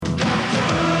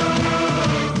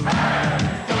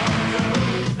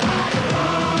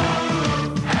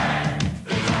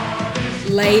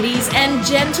Ladies and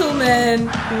gentlemen,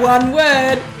 one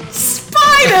word,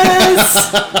 spiders!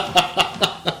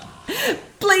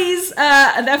 Please,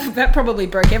 that probably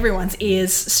broke everyone's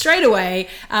ears straight away.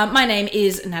 My name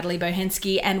is Natalie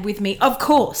Bohensky, and with me, of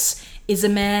course, is a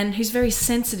man who's very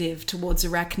sensitive towards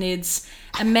arachnids,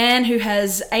 a man who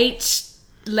has 8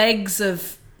 legs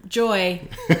of joy.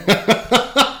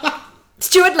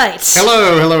 Stuart Late.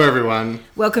 Hello everyone.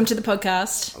 Welcome to the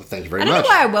podcast. Oh, thank you very much. I don't know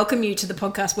why I welcome you to the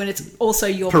podcast when it's also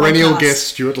your perennial podcast. guest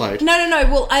Stuart Late. No.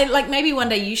 Well, maybe one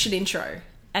day you should intro,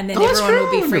 and then everyone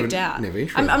will be freaked out. Never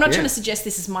I'm not trying to suggest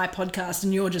this is my podcast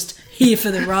and you're just here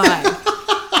for the ride.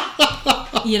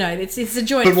 You know, it's a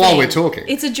joint thing. But while we're talking.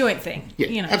 It's a joint thing. Yeah,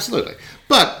 you know. absolutely.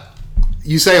 But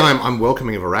you say I'm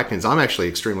welcoming of arachnids. I'm actually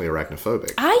extremely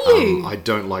arachnophobic. Are you? I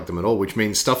don't like them at all, which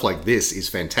means stuff like this is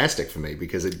fantastic for me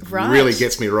because it Right. really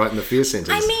gets me right in the fear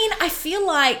centers. I mean, I feel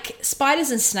like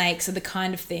spiders and snakes are the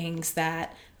kind of things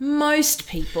that most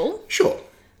people sure.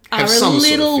 are Have a some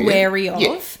little sort of fear. wary of.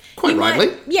 Yeah, quite rightly.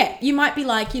 You might be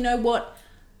like, you know what,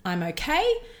 I'm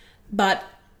okay, but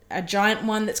a giant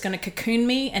one that's going to cocoon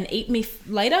me and eat me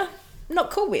later, not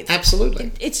cool with.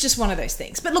 Absolutely. It's just one of those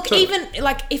things. But look, Totally. even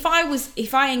like if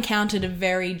I encountered a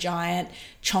very giant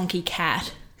chonky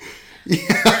cat,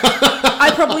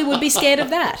 I probably would be scared of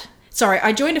that. Sorry,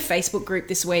 I joined a Facebook group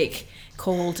this week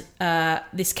called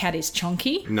This Cat is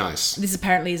Chonky. Nice. This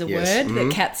apparently is a Yes. word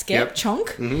that cats get, Yep. chonk.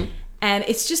 Mm-hmm. And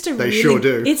it's just a They really... sure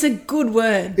do. It's a good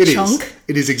word, It chonk. is.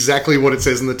 It is exactly what it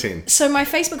says in the tin. So my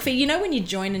Facebook feed, you know when you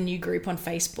join a new group on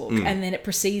Facebook and then it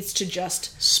proceeds to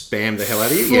just Spam the hell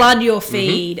out of you. flood your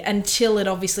feed until it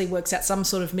obviously works out some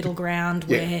sort of middle ground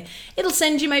Yeah. where it'll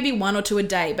send you maybe 1 or 2 a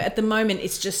day. But at the moment,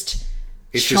 it's just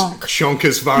It's chonk. just chonk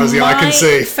as far as the eye can My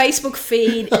see. Facebook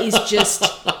feed is just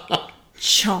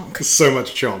chonk. So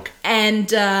much chonk.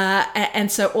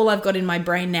 And so all I've got in my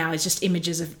brain now is just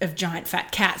images of giant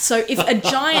fat cats. So if a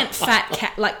giant fat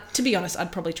cat, like, to be honest,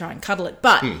 I'd probably try and cuddle it,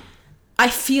 but I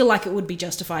feel like it would be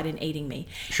justified in eating me.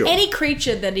 Sure. Any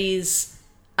creature that is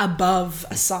above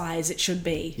a size it should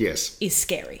be Yes. is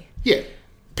scary. Yeah.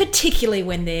 Particularly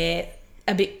when they're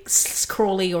a bit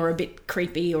crawly or a bit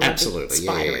creepy or Absolutely, a bit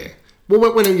yeah, spidery. yeah.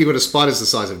 Well, when you've got a spider the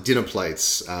size of dinner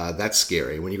plates, that's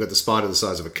scary. When you've got the spider the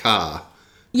size of a car,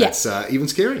 that's even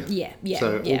scarier. Yeah.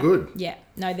 So, yeah, all good. Yeah.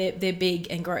 No, they're big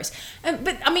and gross.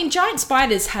 But, I mean, giant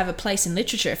spiders have a place in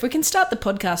literature. If we can start the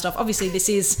podcast off, obviously this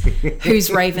is Who's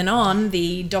Raven On,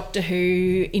 the Doctor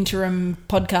Who interim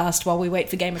podcast while we wait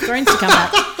for Game of Thrones to come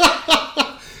back.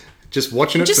 Just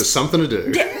watching it for something to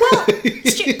do. Yeah, well,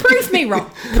 Stu, prove me wrong.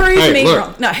 Prove me look,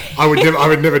 wrong. No. I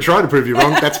would never try to prove you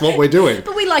wrong. That's what we're doing.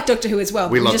 But we like Doctor Who as well.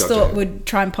 We love just Doctor thought Who. we'd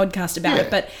try and podcast about Yeah.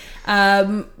 it. But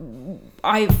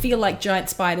I feel like giant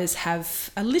spiders have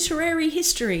a literary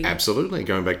history. Absolutely.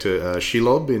 Going back to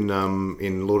Shelob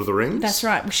in Lord of the Rings. That's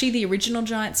right. Was she the original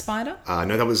giant spider?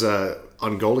 No, that was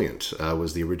Ungoliant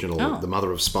was the original, the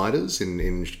mother of spiders in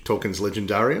Tolkien's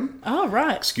Legendarium. Oh,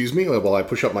 right. Excuse me while I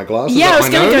push up my glasses. Yeah, up I was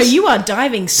my going to go, nose. you are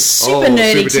diving super Oh,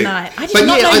 nerdy super deep. tonight. I But did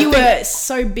not yeah, know I you think- were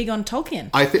so big on Tolkien.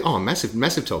 I think, massive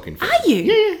Tolkien fan. Are you?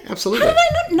 Yeah, absolutely. How did I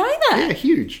not know that? Yeah,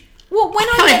 huge. Well, when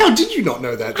How did you not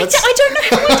know that? I don't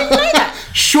know how I didn't know that.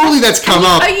 Surely that's come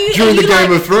up Are you during the Game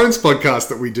like- of Thrones podcast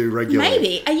that we do regularly.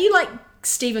 Maybe. Are you like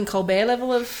Stephen Colbert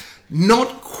level of...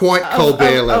 Not quite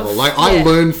Colbert level. I yeah.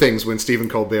 learn things when Stephen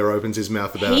Colbert opens his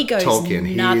mouth about He goes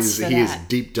Tolkien. nuts He for is that.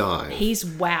 deep dive. He's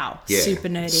super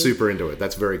nerdy. Super into it.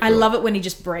 That's very cool. I love it when he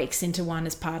just breaks into one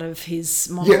as part of his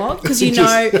monologue because you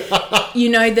Just-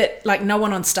 know that like no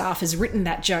one on staff has written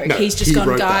that joke. No, He's just he gone,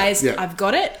 wrote that, guys, yeah. I've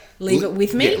got it. Leave it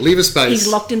with me. Yeah, leave a space. He's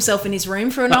locked himself in his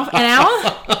room for an hour,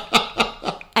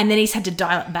 and then he's had to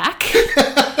dial it back.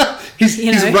 He's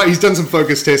know. He's done some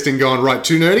focus testing, gone, right,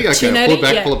 too nerdy? Okay, Too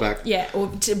nerdy, pull it back. Yeah, or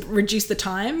to reduce the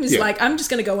time. It's Yeah. like, I'm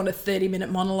just going to go on a 30-minute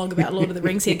monologue about Lord of the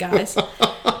Rings here, guys.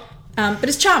 But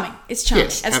it's charming. It's charming.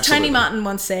 Yes, As absolutely. Tony Martin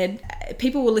once said,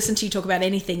 people will listen to you talk about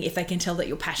anything if they can tell that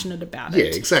you're passionate about it.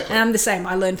 Yeah, exactly. And I'm the same.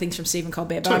 I learn things from Stephen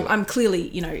Colbert, but Totally. I'm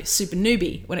clearly, super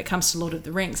newbie when it comes to Lord of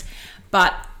the Rings.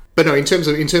 But no, in terms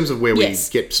of where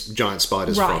Yes. we get giant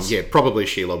spiders Right. from, yeah, probably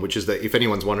Shelob, which is if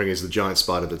anyone's wondering, is the giant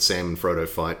spider that Sam and Frodo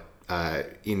fight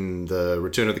in the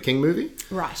Return of the King movie.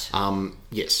 right.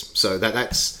 Yes, so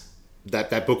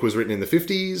that book was written in the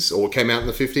 50s, or came out in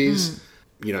the 50s.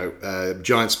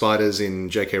 Giant spiders in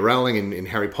J.K. Rowling in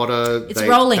Harry Potter. It's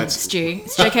Rowling, Stu.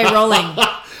 It's J.K. Rowling.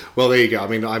 Well, there you go. I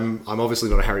mean, I'm obviously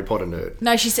not a Harry Potter nerd.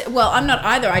 No, she said, well, I'm not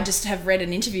either. I just have read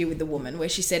an interview with the woman where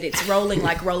she said it's rolling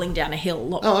like rolling down a hill,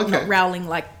 not rowling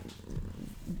like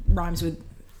rhymes with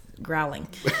growling.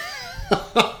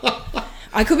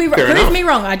 I could be Fair prove enough. me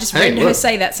wrong. I just Hey, read her look.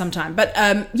 say that sometime. But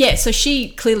yeah, so she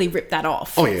clearly ripped that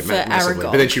off. Oh, yeah, for massively.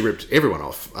 Aragog. But then she ripped everyone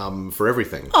off for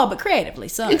everything. Oh, but creatively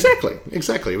so. Exactly.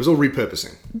 It was all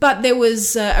repurposing. But there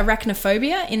was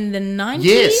arachnophobia in the 90s,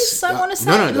 Yes. I want to say.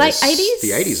 No, Late that's 80s?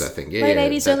 the 80s, I think. Yeah, Late yeah,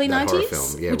 80s, that- early that horror 90s,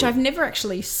 film, yeah, which with- I've never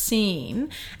actually seen.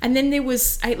 And then there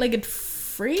was Eight-Legged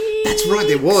Freak. That's right,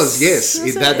 there was, yes.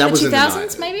 Was that in the was 2000s, in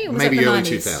the maybe? Or was maybe that the early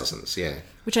 90s? 2000s, yeah.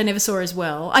 Which I never saw as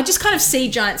well. I just kind of see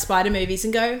giant spider movies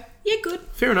and go, yeah, good.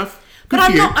 Fair enough. But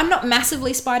Good for you. I'm not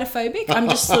massively spider phobic. I'm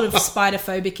just sort of spider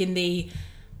phobic in the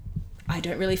I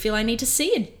don't really feel I need to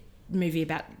see a movie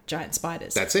about giant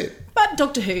spiders. That's it. But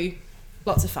Doctor Who,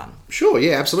 lots of fun. Sure,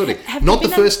 yeah, absolutely. Have Not you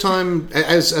the been first time,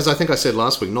 as I think I said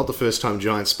last week, not the first time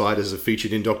giant spiders have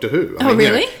featured in Doctor Who. I Oh, mean, you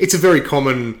know, really? it's a very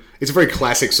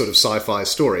classic sort of sci-fi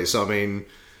story. So I mean,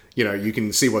 you know, you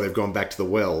can see why they've gone back to the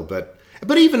well.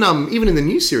 But even in the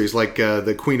new series, like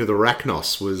the Queen of the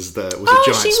Arachnos was a giant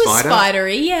she was spider.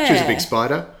 spidery, yeah. She was a big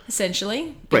spider. Essentially.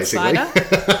 Big Basically.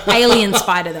 spider. Alien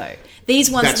spider, though. These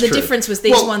ones, That's the true. difference was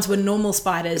these Well, ones were normal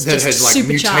spiders, that just had, like,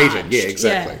 supercharged. mutated. Yeah,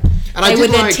 exactly. Yeah. And I They did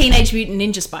were the like- Teenage Mutant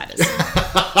Ninja Spiders.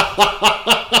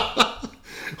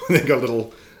 They've got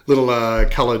little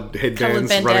coloured headbands Coloured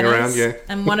running bandanas. around. Yeah,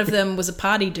 And one of them was a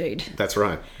party dude. that's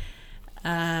right.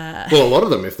 Well, a lot of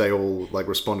them, if they all like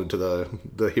responded to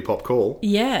the hip hop call.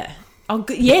 Yeah. Oh,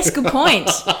 yes, good point.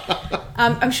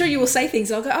 I'm sure you will say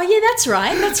things. I'll go, oh, yeah, that's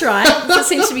right. That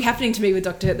seems to be happening to me with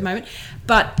Doctor Who at the moment.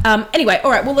 But anyway, all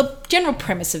right. Well, the general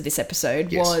premise of this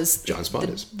episode Yes, was giant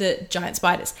spiders. The giant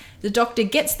spiders. The Doctor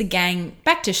gets the gang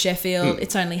back to Sheffield. Hmm.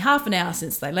 It's only half an hour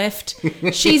since they left.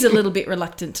 She's a little bit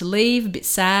reluctant to leave, a bit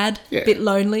sad, Yeah. a bit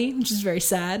lonely, which is very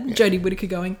sad. Jodie Whittaker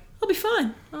going, I'll be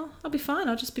fine. I'll be fine.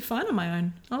 I'll just be fine on my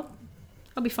own.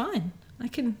 I'll be fine. I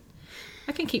can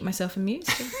keep myself amused.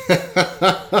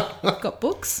 I've got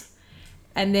books.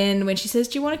 And then when she says,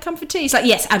 do you want to come for tea? He's like,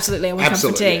 yes, absolutely, I want to come for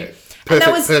Absolutely, tea. yeah.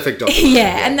 Perfect Doctor.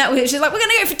 Yeah, and that was, she's like, we're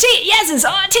going to go for tea at Yaz's.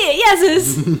 Oh, tea at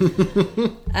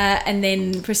Yaz's. And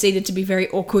then proceeded to be very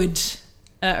awkward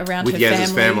around With her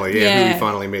Yaz's family. family, who we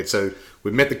finally met. So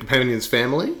we've met the companion's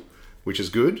family, which is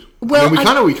good. Well, I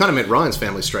mean, we kind of met Ryan's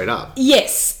family straight up.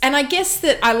 Yes, and I guess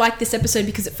that I like this episode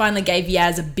because it finally gave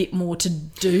Yaz a bit more to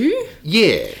do.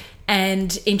 Yeah.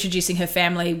 And introducing her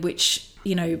family, which,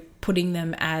 you know, putting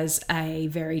them as a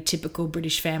very typical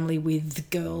British family with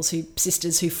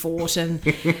sisters who fought and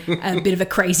a bit of a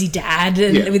crazy dad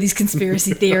and with his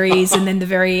conspiracy theories, and then the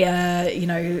very,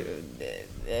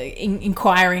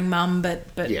 inquiring mum,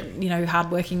 but you know,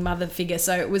 hardworking mother figure.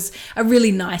 So it was a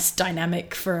really nice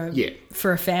dynamic for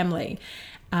a family.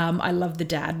 I love the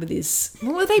dad with his.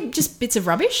 Well, were they just bits of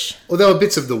rubbish? Well, there were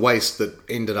bits of the waste that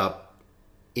ended up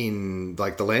in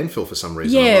like the landfill for some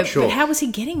reason. I'm Yeah, not sure. but how was he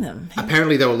getting them?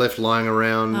 Apparently they were left lying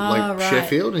around right.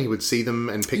 Sheffield, and he would see them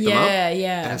and pick them up.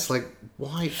 Yeah. And it's like,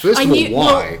 why? First of all, why?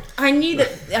 Well, I knew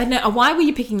that. I know why were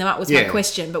you picking them up was my Yeah.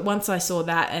 question. But once I saw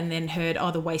that and then heard,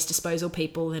 the waste disposal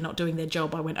people, they're not doing their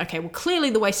job. I went, okay, well, clearly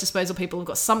the waste disposal people have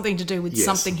got something to do with Yes.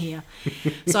 something here.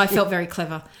 So I felt very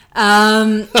clever.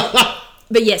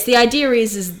 But yes, the idea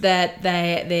is that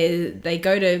they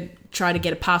go to try to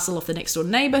get a parcel off the next door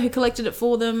neighbour who collected it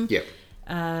for them. Yep.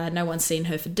 No one's seen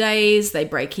her for days. They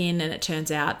break in and it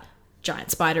turns out giant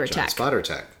spider attack. Spider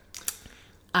attack.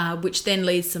 Which then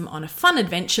leads them on a fun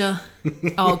adventure.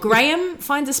 Graham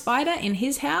finds a spider in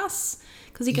his house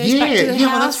because he goes back to the house.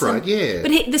 Yeah, that's right, yeah.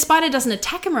 But the spider doesn't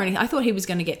attack him or anything. I thought he was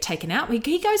going to get taken out.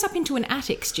 He goes up into an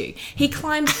attic, Stu. He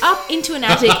climbs up into an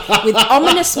attic with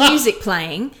ominous music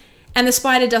playing, and the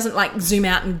spider doesn't like zoom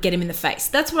out and get him in the face.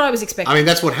 That's what I was expecting. I mean,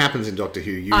 that's what happens in Doctor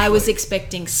Who usually. I was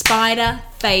expecting spider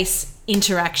face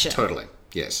interaction. Totally,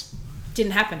 yes.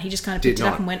 Didn't happen. He just kind of picked it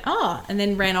up and went, and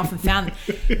then ran off and found them.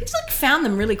 He just found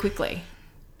them really quickly.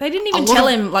 They didn't even tell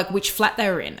him like which flat they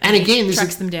were in. And again, he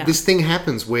tracks them down. this thing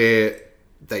happens where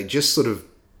they just sort of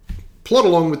plot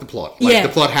along with the plot. Like the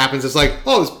plot happens, it's like,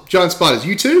 there's giant spiders.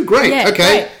 You too? Great. Yeah,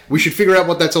 okay. great. We should figure out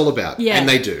what that's all about. Yeah. And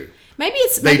they do. Maybe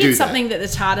it's something that the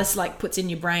TARDIS like puts in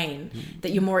your brain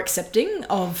that you're more accepting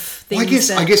of things.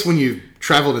 I guess when you've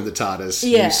travelled in the TARDIS,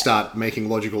 Yeah. you start making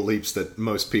logical leaps that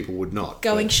most people would not.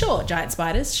 Going, sure, giant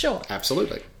spiders, sure.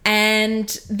 Absolutely. And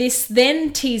this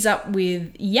then tees up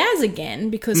with Yaz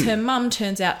again because her mum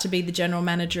turns out to be the general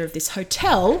manager of this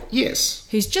hotel. Yes.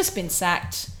 Who's just been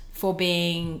sacked for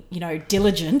being,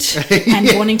 diligent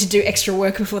and wanting to do extra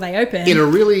work before they open. In a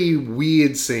really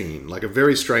weird scene, like a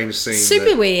very strange scene.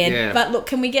 Super weird. Yeah. But look,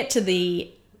 can we get to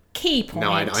the key point?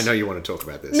 No, I know you want to talk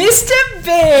about this. Mr.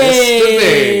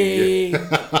 Big! Mr.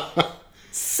 Big!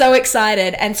 So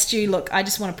excited. And Stu, look, I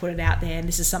just want to put it out there, and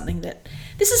this is something that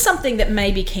this is something that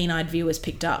maybe keen-eyed viewers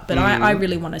picked up, but I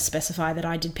really want to specify that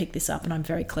I did pick this up and I'm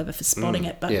very clever for spotting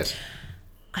it. But Yes.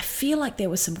 I feel like there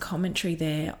was some commentary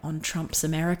there on Trump's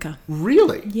America.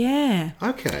 Really? Yeah.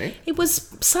 Okay. It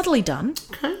was subtly done.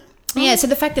 Okay. Yeah, so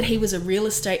the fact that he was a real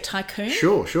estate tycoon.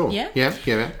 Sure. Yeah.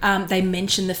 Yeah. They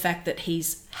mentioned the fact that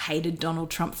he's hated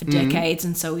Donald Trump for decades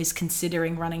and so is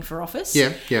considering running for office.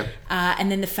 Yeah.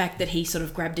 And then the fact that he sort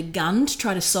of grabbed a gun to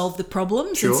try to solve the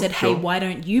problems Sure, and said, hey, sure. why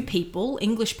don't you people,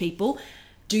 English people,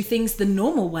 do things the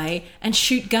normal way and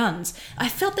shoot guns? I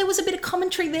felt there was a bit of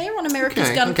commentary there on America's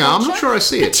gun culture. I'm not sure I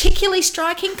see it. Particularly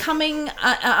striking coming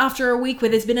after a week where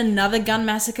there's been another gun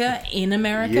massacre in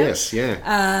America. Yes,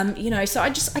 yeah. So I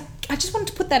just wanted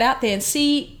to put that out there and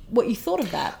see what you thought of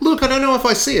that. Look, I don't know if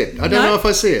I see it. I don't No? know if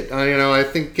I see it. I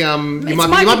think you might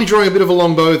might be- be drawing a bit of a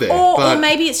long bow there. Or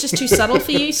maybe it's just too subtle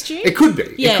for you, Stu. It could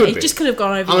be. Yeah, it could it be. just could have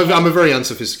gone over your head. I'm a very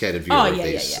unsophisticated viewer Oh, of yeah,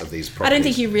 these yeah. of these I properties. don't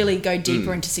think you really go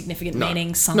deeper into significant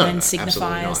meanings, signs, No, absolutely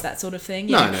signifiers, not. that sort of thing.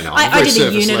 No, Yeah. no, no, I very did a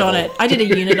surface unit on level. it. I did a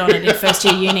unit on it in first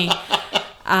year uni.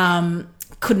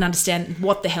 Couldn't understand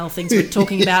what the hell things were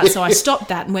talking about, so I stopped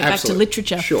that and went Absolutely. back to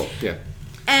literature. Sure, yeah.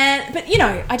 But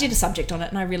I did a subject on it,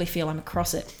 and I really feel I'm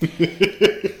across it.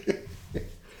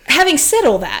 Having said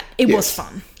all that, it was Yes.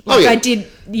 fun. Oh, yeah. I did,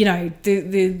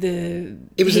 the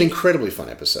It was an incredibly fun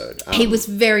episode. he was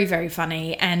very, very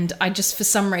funny, and I just, for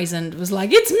some reason, was like,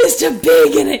 it's Mr.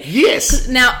 Big in it. Yes!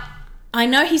 Now, I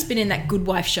know he's been in that Good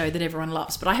Wife show that everyone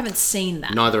loves, but I haven't seen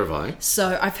that. Neither have I.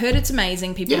 So I've heard it's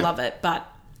amazing. People Yeah. love it, but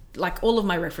like all of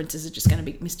my references are just going to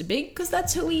be Mr. Big because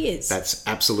that's who he is. That's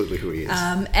absolutely who he is.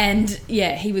 And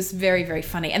yeah, he was very, very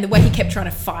funny. And the way he kept trying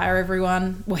to fire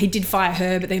everyone, well, he did fire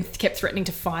her, but then kept threatening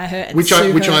to fire her and which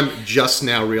sue her. I'm just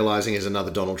now realizing is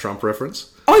another Donald Trump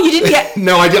reference. Oh, you didn't get...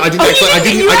 No, I didn't. Oh,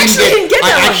 actually, you actually didn't get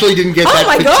that I one? actually didn't get Oh that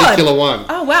my God. particular one.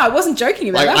 Oh, wow, I wasn't joking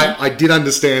about Like that one. I did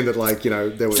understand that,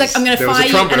 there was. It's like, I'm going to there was a fire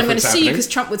you Trump and I'm going to reference sue you happening. because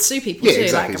Trump would sue people Yeah, too.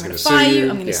 exactly. Like, I'm He's going to gonna fire sue you, you.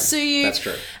 I'm going to Yeah, sue you. that's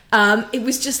true. It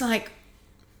was just like,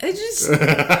 they've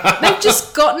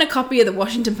just gotten a copy of the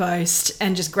Washington Post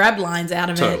and just grabbed lines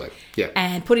out of Totally, it. yeah.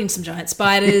 And put in some giant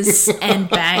spiders and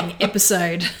bang,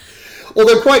 episode.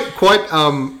 Although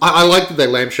I like that they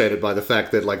lampshaded by the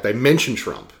fact that they mention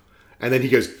Trump, and then he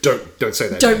goes, "Don't say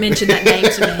that. Don't mention that name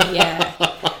to me,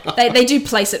 yeah. They do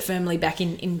place it firmly back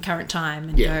in current time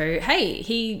and Yeah. go,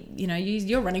 hey,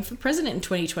 you're running for president in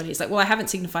 2020. It's like, well, I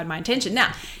haven't signified my intention.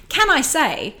 Now, can I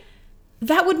say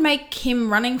that would make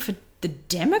him running for the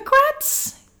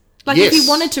Democrats? Like, if Yes. he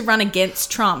wanted to run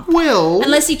against Trump. Well,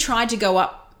 Unless he tried to go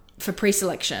up for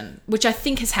pre-selection, which I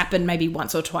think has happened maybe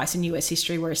once or twice in US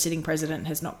history where a sitting president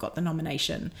has not got the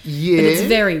nomination. Yeah. But it's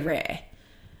very rare.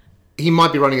 he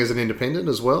might be running as an independent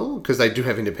as well, because they do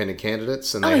have independent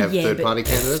candidates and they have third-party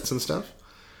candidates and stuff.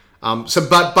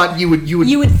 But you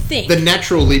would think the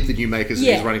natural leap that you make is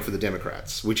Yeah. he's running for the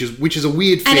Democrats, which is a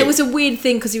weird fit. And it was a weird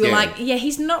thing because you were Yeah. like, yeah,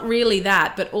 he's not really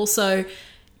that, but also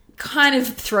kind of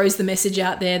throws the message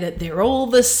out there that they're all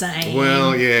the same.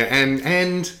 Well, yeah,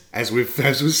 and as we've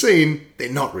seen,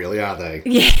 they're not really, are they?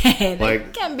 Yeah, they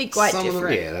Like, can be quite some of them-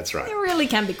 different. yeah, that's right. They really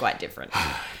can be quite different.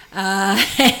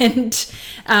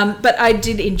 But I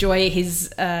did enjoy his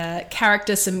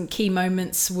character. Some key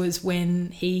moments was when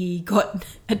he got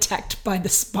attacked by the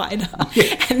spider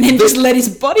and then just let his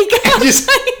bodyguard take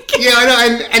it. Yeah, I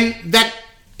know, and that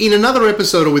in another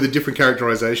episode or with a different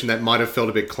characterization, that might have felt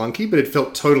a bit clunky, but it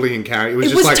felt totally in character. It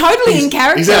just was like, totally in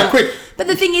character. He's out quick. But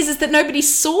the thing is that nobody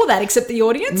saw that except the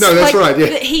audience. No, that's right,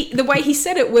 yeah. The way he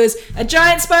said it was, a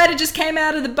giant spider just came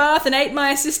out of the bath and ate my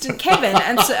assistant Kevin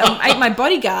and so, ate my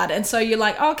bodyguard. And so you're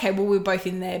like, oh, okay, well, we were both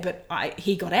in there, but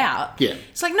he got out. Yeah.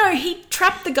 It's like, no, he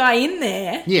trapped the guy in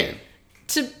there Yeah.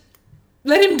 to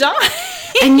let him die.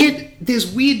 And yet, there's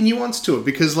weird nuance to it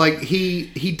because,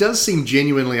 he does seem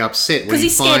genuinely upset when Because he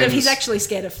he's scared finds... he's actually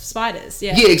scared of spiders.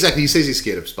 Yeah. Yeah, exactly. He says he's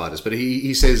scared of spiders, but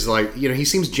he says, he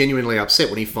seems genuinely upset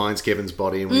when he finds Kevin's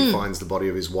body and when he finds the body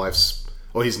of his wife's,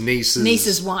 or his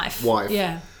niece's wife.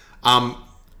 Yeah.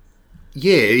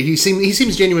 Yeah, he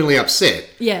seems genuinely upset.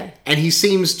 Yeah. And he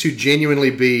seems to genuinely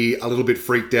be a little bit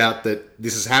freaked out that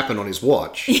this has happened on his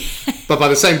watch. But by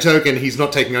the same token, he's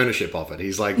not taking ownership of it.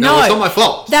 He's like, no, it's not my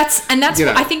fault. That's You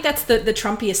know. I think that's the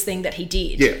Trumpiest thing that he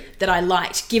did. Yeah. That I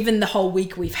liked, given the whole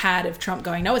week we've had of Trump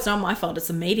going, no, it's not my fault. It's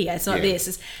the media. It's not Yeah. this.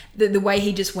 It's the way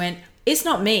he just went, it's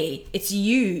not me. It's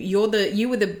you. You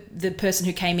were the person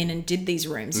who came in and did these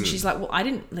rooms. And she's like, well, I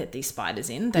didn't let these spiders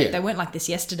in. They weren't like this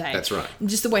yesterday. That's right. And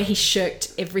just the way he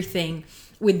shirked everything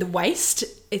with the waste.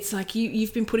 It's like,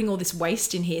 you've been putting all this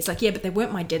waste in here. It's like, yeah, but they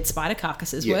weren't my dead spider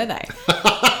carcasses, were they?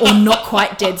 Or not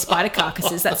quite dead spider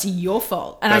carcasses. That's your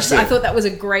fault. And I thought that was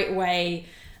a great way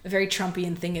a very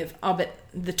Trumpian thing of, but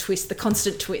the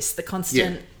constant twist, the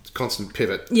constant... Yeah, constant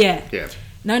pivot. Yeah. Yeah.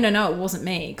 No, it wasn't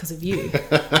me because of you.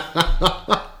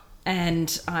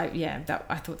 And I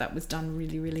thought that was done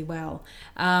really, really well.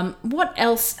 What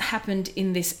else happened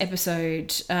in this episode?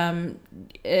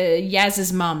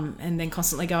 Yaz's mum, and then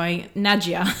constantly going,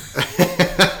 Nadja.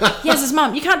 Yaz's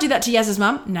mum. You can't do that to Yaz's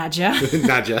mum. Nadja.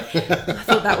 Nadja. I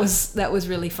thought that was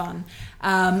really fun.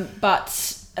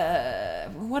 But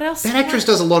what else? That actress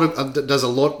does a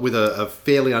lot with a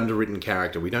fairly underwritten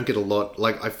character. We don't get a lot.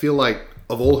 Like, I feel like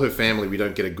of all her family, we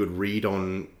don't get a good read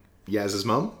on Yaz's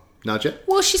mum. Nadja?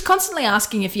 Well, she's constantly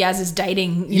asking if Yaz is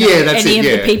dating that's any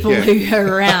it, of the people yeah. who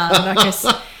are around. I guess.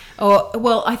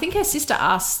 I think her sister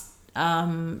asked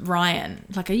Ryan,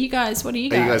 like, what are you guys? And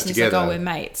he's together? like, we're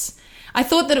mates. I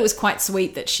thought that it was quite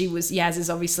sweet that Yaz is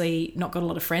obviously not got a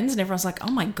lot of friends, and everyone's like, oh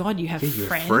my God, you have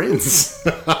friends.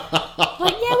 Like,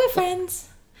 yeah, we're friends.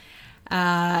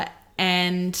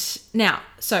 And now,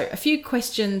 so a few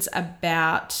questions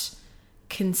about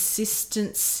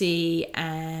consistency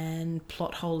and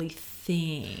plot holy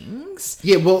things.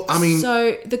 Yeah, well, I mean...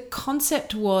 So the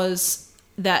concept was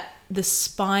that the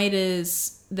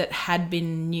spiders that had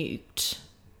been nuked,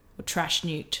 or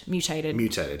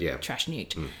mutated, yeah. trash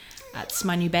nuked. That's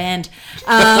my new band.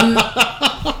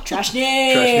 Trash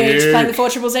nuked. Playing the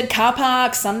 4ZZZ car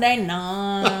park Sunday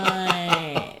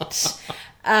night.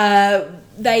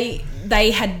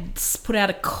 They had put out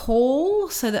a call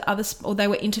so that they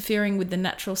were interfering with the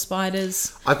natural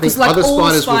spiders. I think other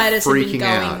spiders were freaking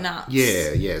out. Nuts.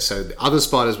 Yeah. So the other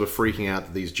spiders were freaking out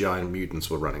that these giant mutants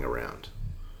were running around.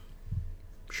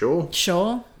 Sure.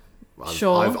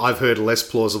 I've heard less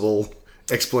plausible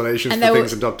explanations for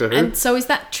things in Doctor Who. And so is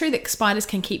that true that spiders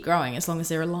can keep growing as long as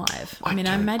they're alive? I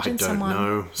imagine someone...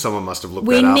 know. Someone must have looked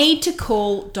that up. We need to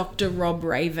call Dr. Rob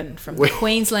Raven from the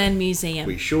Queensland Museum.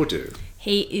 We sure do.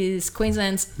 He is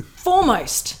Queensland's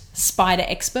foremost spider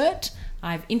expert.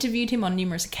 I've interviewed him on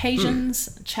numerous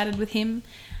occasions, chatted with him.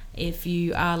 If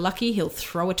you are lucky, he'll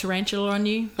throw a tarantula on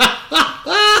you.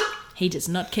 He does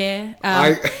not care.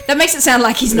 That makes it sound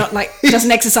like he's not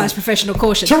doesn't exercise professional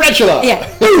caution. Tarantula. Yeah.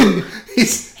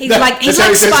 He's like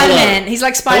Spider-Man. He's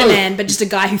like Spider-Man, but just a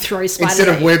guy who throws spiders.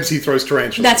 Instead of webs, he throws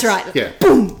tarantulas. That's right. Yeah.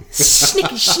 Boom.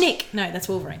 Snick. No, that's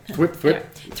Wolverine. Thwip. Anyway,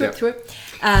 thwip.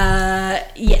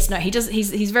 Yes. No. He does.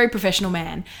 He's a very professional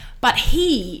man, but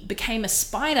he became a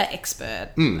spider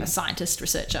expert, a scientist,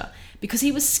 researcher, because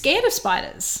he was scared of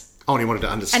spiders. Oh, and he wanted to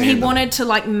understand. And he wanted to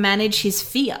manage his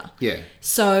fear. Yeah.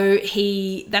 So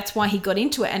that's why he got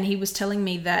into it. And he was telling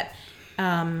me that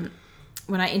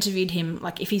when I interviewed him,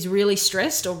 if he's really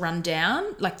stressed or run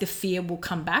down, the fear will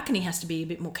come back, and he has to be a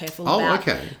bit more careful about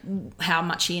how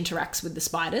much he interacts with the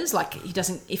spiders.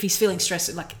 If he's feeling stressed,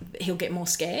 he'll get more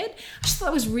scared. I just thought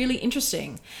that was really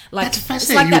interesting. That's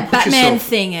fascinating. It's like that Batman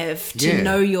thing of to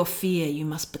know your fear, you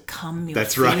must become your fear.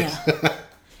 That's right.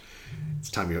 It's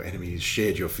time your enemies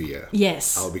shared your fear.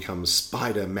 Yes. I'll become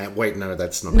Spider-Man. Wait, no,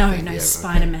 that's not... No,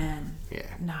 Spider-Man. Okay.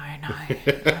 Yeah. No.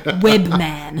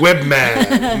 Webman.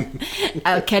 Webman.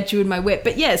 I'll catch you in my web.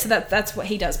 But yeah, so that's what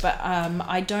he does. But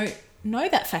I don't know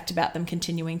that fact about them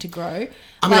continuing to grow.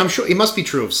 I mean, I'm sure it must be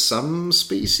true of some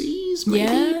species, maybe.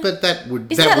 Yeah. But that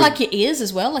would... Isn't that like your ears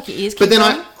as well? Like your ears keep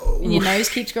growing? And your nose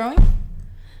keeps growing?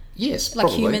 Yes, like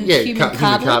probably. Human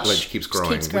cartilage keeps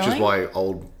growing, which is why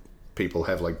old people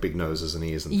have big noses and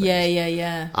ears and things.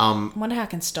 Yeah. I wonder how I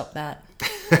can stop that.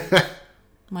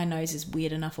 My nose is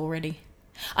weird enough already.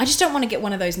 I just don't want to get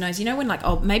one of those noses. You know when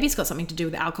maybe it's got something to do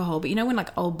with alcohol, but you know when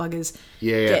old buggers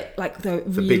get the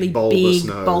really big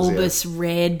bulbous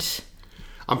red.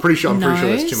 I'm pretty sure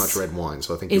that's too much red wine,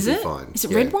 so I think you'll be fine. Is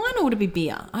it red wine or would it be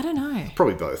beer? I don't know.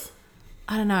 Probably both.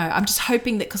 I don't know. I'm just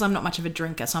hoping that, because I'm not much of a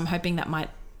drinker, so I'm hoping that might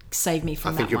save me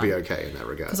from that. I think you'll be okay in that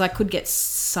regard. Because I could get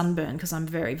sunburn because I'm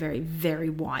very, very, very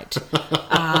white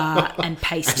and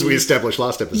pasty. As we established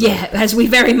last episode. Yeah, as we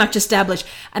very much established.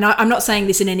 And I'm not saying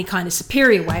this in any kind of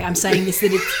superior way. I'm saying this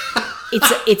that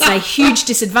it's a huge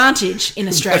disadvantage in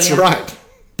Australia. That's right.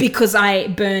 Because I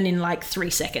burn in 3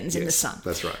 seconds in the sun.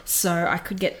 That's right. So I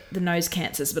could get the nose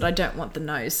cancers, but I don't want the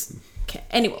nose.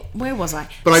 Anyway, where was I?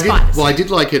 But I did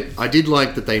like it. I did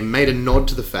like that they made a nod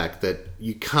to the fact that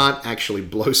you can't actually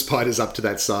blow spiders up to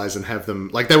that size and have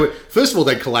them first of all,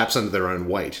 they'd collapse under their own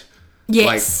weight.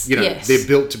 Yes. They're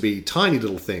built to be tiny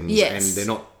little things, yes. and they're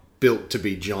not built to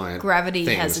be giant. Gravity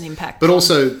things. has an impact. But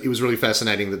also, it was really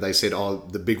fascinating that they said,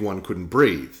 the big one couldn't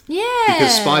breathe. Yeah.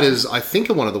 Because spiders, I think,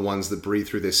 are one of the ones that breathe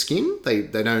through their skin. They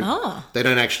don't. They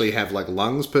don't actually have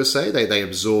lungs per se. They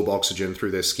absorb oxygen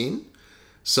through their skin.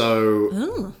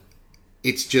 So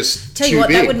it's just Tell you what,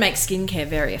 that would make skincare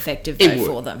very effective though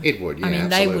for them. It would, yeah, I mean,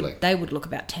 absolutely. they would look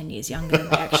about 10 years younger than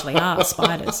they actually are,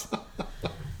 spiders.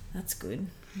 That's good.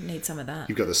 Need some of that.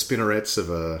 You've got the spinnerets of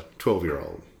a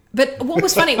 12-year-old. But what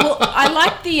was funny, well, I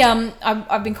like the,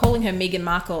 I've been calling her Meghan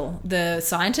Markle, the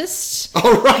scientist.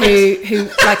 Oh, right. Who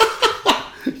like...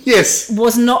 yes.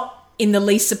 Was not in the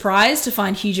least surprised to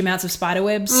find huge amounts of spider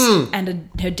webs and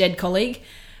her dead colleague.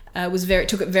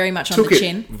 Took it very much on the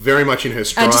chin. Very much in her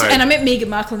stride. And I met Meghan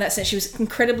Markle in that sense. She was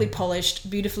incredibly polished,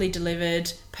 beautifully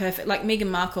delivered, perfect. Like Meghan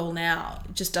Markle now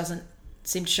just doesn't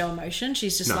seem to show emotion.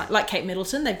 She's just like Kate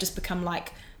Middleton. They've just become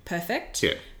like perfect.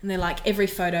 Yeah. And they're like every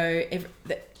photo,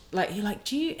 like you're like,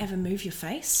 do you ever move your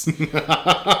face? Like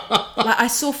I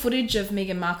saw footage of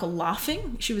Meghan Markle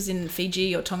laughing. She was in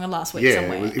Fiji or Tonga last week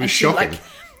somewhere. It was shocking.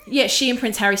 She and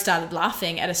Prince Harry started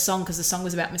laughing at a song because the song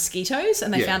was about mosquitoes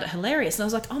and they found it hilarious. And I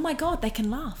was like, oh my God, they can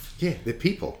laugh. Yeah, they're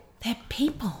people. They're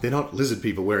people. They're not lizard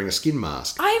people wearing a skin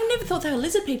mask. I've never thought they were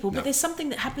lizard people, but there's something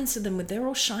that happens to them where they're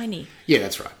all shiny. Yeah,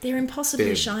 that's right. They're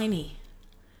impossibly shiny.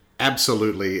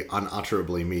 Absolutely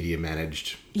unutterably media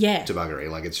managed debuggery.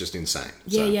 Like, it's just insane.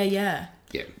 Yeah.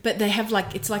 But they have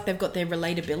it's like they've got their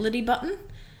relatability button.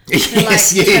 Turn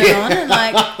on and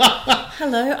like,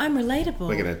 hello, I'm relatable.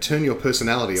 We're going to turn your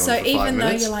personality on for 5 minutes. So even though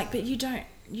you're like, but you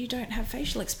don't have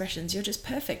facial expressions, you're just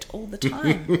perfect all the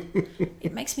time.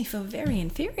 It makes me feel very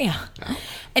inferior. Oh.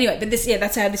 Anyway, but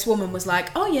that's how this woman was like,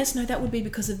 oh yes, no, that would be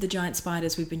because of the giant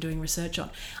spiders we've been doing research on.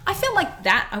 I felt like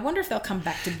that. I wonder if they'll come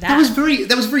back to that. That was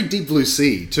very Deep Blue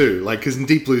Sea too. Like, because in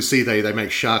Deep Blue Sea they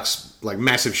make sharks, like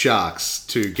massive sharks,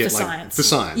 to get for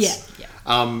science. Yeah.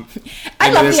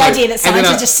 I love the idea that science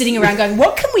is just sitting around going,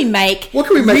 what can we make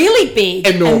really big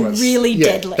enormous, and really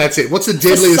deadly? That's it. What's the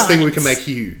deadliest thing we can make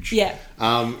huge? Yeah.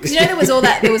 There was all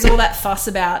that fuss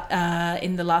about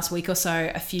in the last week or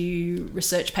so, a few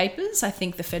research papers. I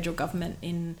think the federal government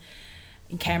in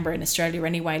Canberra in Australia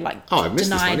anyway,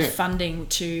 denied funding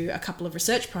to a couple of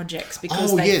research projects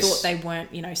because they thought they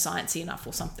weren't, sciencey enough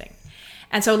or something.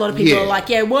 And so a lot of people are like,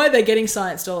 why are they getting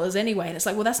science dollars anyway? And it's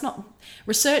like, well, that's not...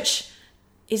 Research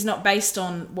is not based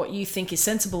on what you think is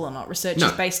sensible or not. Research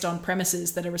is based on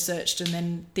premises that are researched and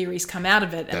then theories come out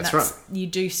of it. And that's right. You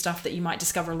do stuff that you might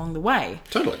discover along the way.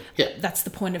 Totally, yeah. That's the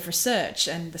point of research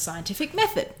and the scientific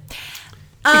method.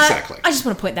 Exactly. I just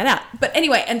want to point that out. But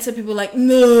anyway, and so people are like,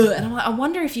 no. And I'm like, I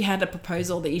wonder if you had a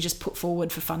proposal that you just put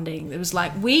forward for funding. It was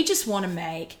like, we just want to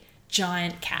make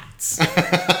giant cats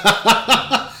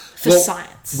for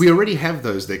science. We already have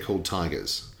those. They're called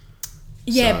tigers.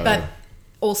 Yeah, but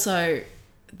also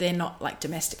they're not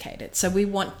domesticated. So we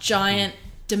want giant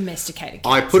domesticated cats.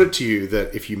 I put it to you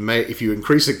that if you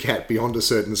increase a cat beyond a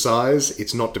certain size,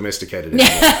 it's not domesticated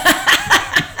anymore.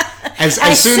 As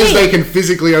soon as they can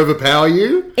physically overpower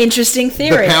you, interesting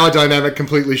theory. The power dynamic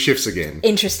completely shifts again.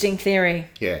 Interesting theory.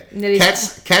 Yeah,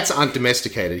 cats aren't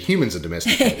domesticated. Humans are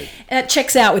domesticated. That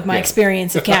checks out with my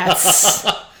experience of cats.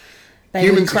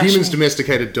 Humans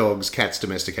domesticated dogs, cats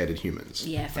domesticated humans.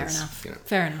 Yeah,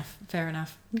 fair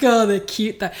enough. God, they're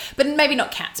cute though. But maybe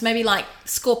not cats, maybe like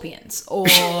scorpions or...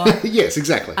 Yes,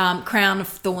 exactly. Crown of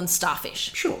thorns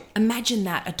starfish. Sure. Imagine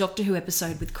that, a Doctor Who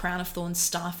episode with crown of thorns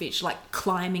starfish,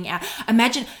 climbing out.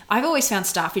 Imagine, I've always found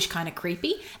starfish kind of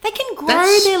creepy. They can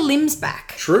grow their limbs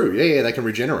back. True, yeah, they can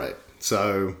regenerate.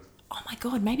 So... Oh my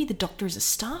God, maybe the Doctor is a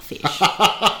starfish.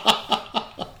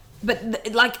 But,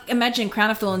 imagine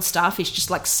Crown of Thorns starfish just,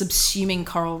 subsuming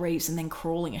coral reefs and then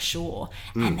crawling ashore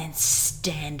and then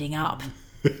standing up.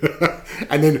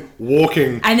 and then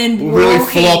walking really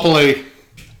floppily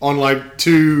on,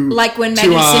 two Like when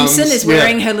Maggie Simpson is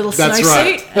wearing her little snowsuit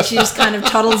right. and she just kind of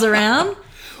toddles around.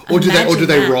 Or do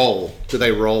they roll? Do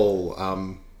they roll,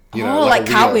 like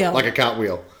cartwheel. Like a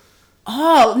cartwheel.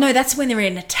 Oh, no, that's when they're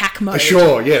in attack mode.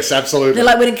 Sure, yes, absolutely.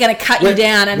 They're we're going to cut you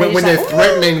down. And when they're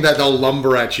threatening that they'll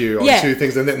lumber at you on two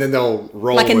things and then they'll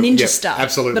roll. Like a ninja stuff.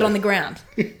 Absolutely. But on the ground.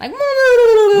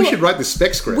 We should write this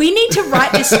spec script. We need to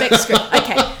write this spec script.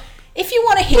 Okay. If you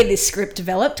want to hear this script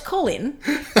developed, call in.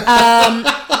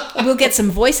 We'll get some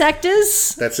voice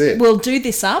actors. That's it. We'll do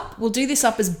this up. We'll do this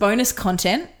up as bonus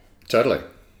content. Totally.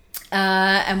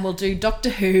 And we'll do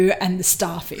Doctor Who and the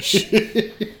Starfish.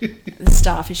 The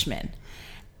Starfish Men.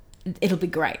 It'll be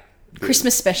great.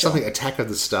 Christmas special. Something Attack of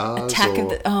the Stars.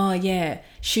 Oh, yeah.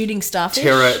 Shooting starfish.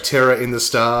 Terror in the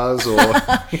Stars. Or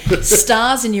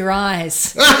Stars in your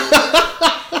eyes.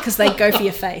 Because they go for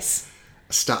your face.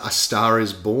 A Star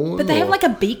is Born. But they have a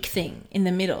beak thing in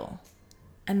the middle.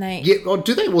 And they... Yeah, or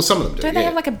do they? Well, some of them do. Don't they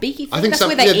have a beaky thing? I think that's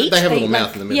where they eat. They have a little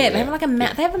mouth in the middle. Yeah, they have a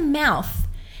mouth. They have a mouth.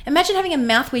 Imagine having a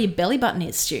mouth where your belly button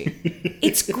is, Stu.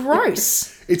 It's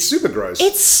gross. It's super gross.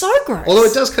 It's so gross. Although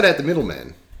it does cut out the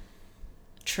middleman.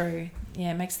 True.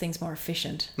 Yeah, it makes things more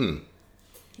efficient.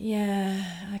 Yeah,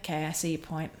 okay, I see your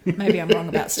point. Maybe I'm wrong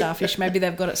about starfish. Maybe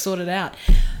they've got it sorted out.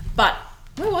 But,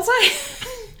 where was I?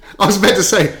 I was about to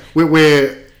say,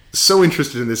 we're so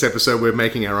interested in this episode, we're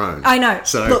making our own. I know.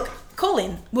 So look, call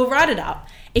in. We'll write it up.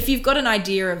 If you've got an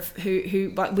idea of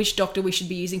who, like, which doctor we should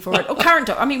be using for it, or current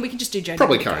doctor. I mean, we can just do Jodie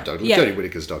Probably Whittaker. current doctor. Yeah. Jodie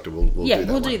Whittaker's doctor. We'll do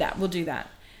that. We'll do that.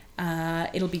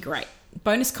 It'll be great.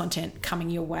 Bonus content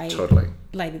coming your way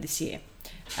later this year.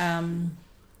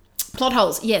 Plot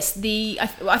holes. Yes,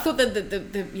 I thought that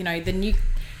the new.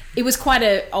 It was quite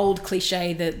an old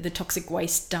cliche. The toxic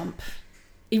waste dump.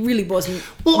 It really wasn't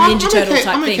Ninja Turtle type thing.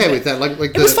 I'm okay with that. Like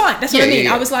it was fine. That's what I mean.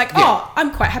 Yeah. I was like,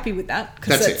 I'm quite happy with that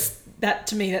because that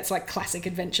to me that's like classic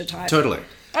adventure type. Totally.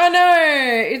 Oh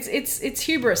no, it's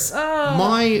hubris. Oh.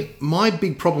 My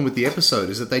big problem with the episode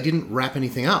is that they didn't wrap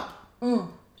anything up.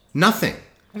 Nothing.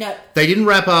 No. They didn't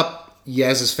wrap up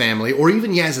Yaz's family or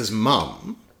even Yaz's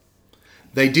mum.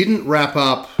 They didn't wrap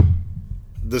up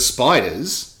the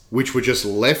spiders, which were just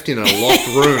left in a locked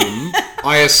room,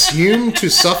 I assume to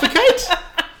suffocate,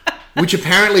 which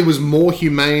apparently was more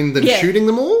humane than shooting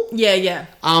them all. Yeah.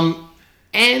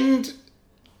 And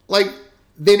like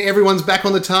then everyone's back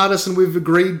on the TARDIS and we've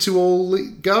agreed to all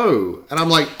go. And I'm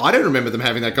like, I don't remember them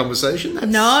having that conversation. That's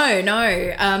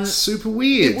no. Super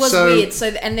weird. It was weird. So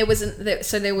and there was the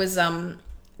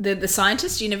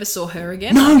scientist. You never saw her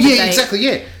again. No, exactly.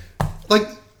 Yeah. Like,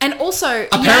 and also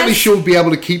apparently she'll be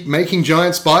able to keep making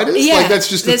giant spiders. Yeah, like that's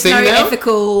just the thing now. There's no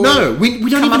ethical. No, we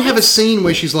don't even have a scene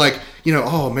where she's like,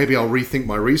 maybe I'll rethink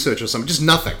my research or something. Just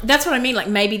nothing. That's what I mean. Like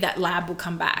maybe that lab will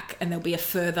come back and there'll be a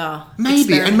further maybe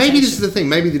this is the thing.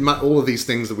 Maybe all of these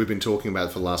things that we've been talking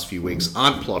about for the last few weeks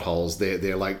aren't plot holes.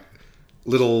 They're like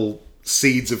little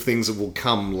seeds of things that will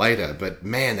come later, but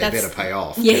man, they better pay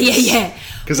off. Yeah.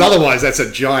 Because otherwise, that's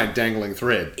a giant dangling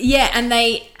thread. Yeah, and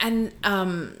the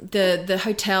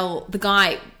hotel, the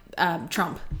guy,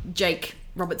 Trump, Jack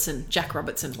Robertson,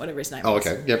 whatever his name was.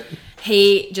 Oh, okay, yep.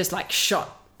 He just like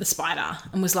shot the spider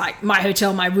and was like, "My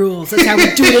hotel, my rules. That's how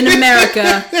we do it in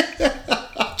America."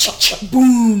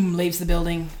 Boom! Leaves the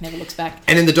building, never looks back.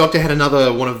 And then the Doctor had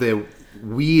another one of their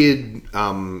weird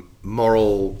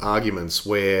moral arguments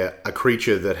where a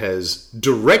creature that has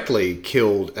directly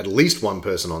killed at least one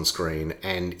person on screen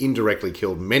and indirectly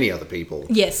killed many other people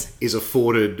is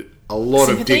afforded a lot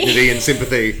of dignity and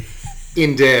sympathy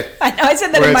in death. I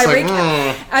said that in my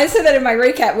recap. I said that in my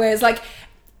recap where it's like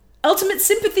ultimate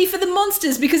sympathy for the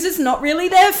monsters because it's not really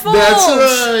their fault. That's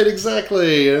right,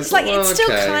 exactly. It's like it still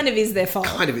kind of is their fault.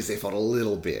 Kind of is their fault a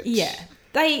little bit. Yeah.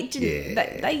 They didn't.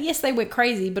 Yeah. They went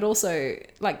crazy, but also,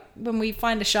 like, when we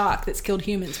find a shark that's killed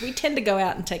humans, we tend to go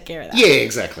out and take care of that. Yeah,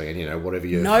 exactly. And whatever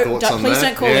your thoughts on that. Please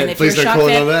don't call in if you're a shark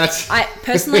fan. I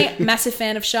personally, massive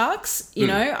fan of sharks.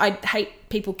 I hate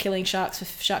people killing sharks for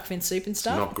shark fin soup and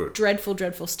stuff. Not good. Dreadful,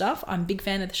 dreadful stuff. I'm a big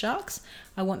fan of the sharks.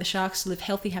 I want the sharks to live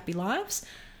healthy, happy lives.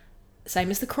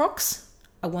 Same as the crocs.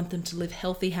 I want them to live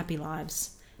healthy, happy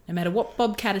lives. No matter what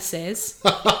Bob Catter says,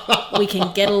 we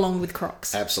can get along with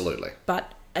crocs. Absolutely.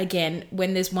 But again,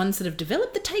 when there's ones that have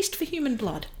developed the taste for human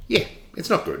blood. Yeah, it's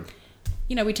not good.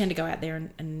 We tend to go out there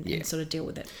and sort of deal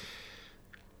with it.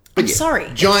 But I'm sorry.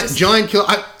 Giant killer...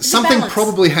 something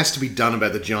probably has to be done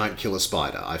about the giant killer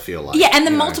spider, I feel like. Yeah, and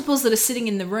the multiples that are sitting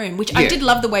in the room, which I did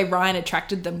love the way Ryan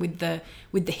attracted them with the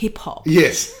hip-hop.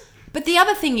 Yes. But the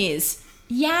other thing is,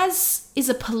 Yaz is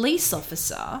a police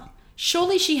officer...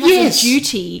 Surely she has a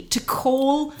duty to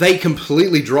call... They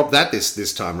completely dropped that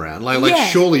this time around.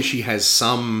 Surely she has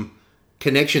some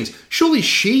connections. Surely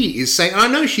she is saying... I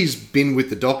know she's been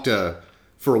with the Doctor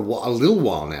for a little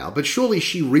while now, but surely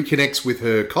she reconnects with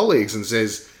her colleagues and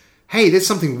says, hey, there's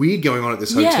something weird going on at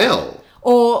this hotel.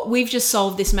 Or we've just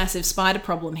solved this massive spider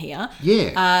problem here.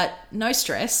 Yeah. No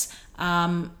stress.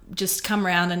 Just come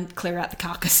around and clear out the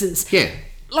carcasses. Yeah.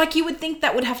 Like you would think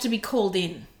that would have to be called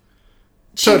in.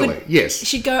 Yes.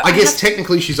 She'd go... I guess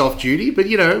technically she's off duty, but,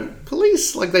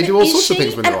 police, they do all sorts of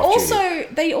things when they're off duty. And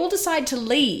also, they all decide to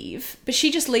leave, but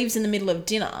she just leaves in the middle of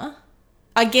dinner.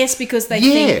 I guess because they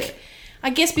think...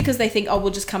 oh,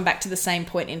 we'll just come back to the same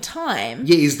point in time.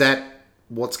 Yeah, is that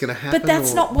what's going to happen? But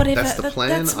that's not whatever... That's the plan?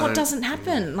 That's what doesn't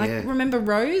happen. Remember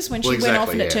Rose, when she went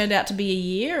off and it turned out to be a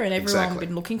year and everyone had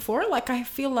been looking for her? I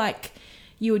feel like...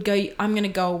 You would go, I'm going to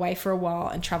go away for a while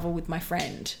and travel with my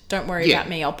friend. Don't worry about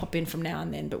me. I'll pop in from now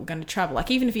and then, but we're going to travel.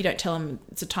 Even if you don't tell them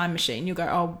it's a time machine, you'll go,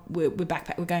 oh, we're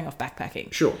going off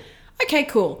backpacking. Sure. Okay,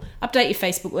 cool. Update your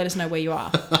Facebook. Let us know where you are.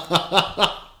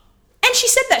 And she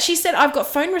said that. She said, I've got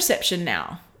phone reception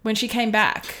now when she came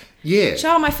back. Yeah.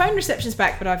 So my phone reception's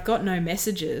back, but I've got no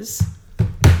messages.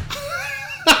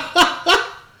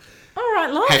 All right,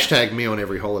 quite like. Hashtag me on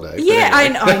every holiday. Yeah,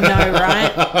 anyway. I know,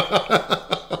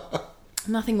 right?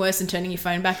 Nothing worse than turning your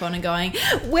phone back on and going,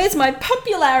 where's my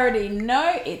popularity?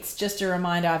 No, it's just a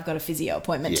reminder I've got a physio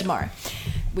appointment tomorrow,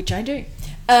 which I do.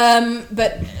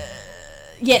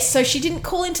 Yes, so she didn't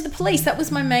call into the police. That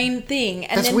was my main thing.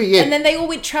 And That's weird. And then they all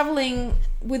went travelling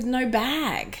with no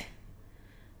bag.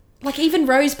 Like, even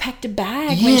Rose packed a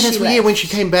bag when she left. Yeah, when she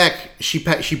came back, she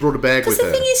brought a bag with her.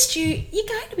 Because the thing is, Stu, you're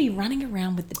going to be running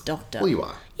around with the doctor. Well, you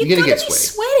are. You're going to be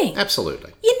sweating.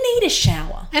 Absolutely. You need a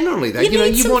shower. And not only that, you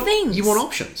want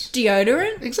options.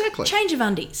 Deodorant. Exactly. Change of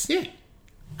undies. Yeah.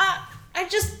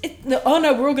 Oh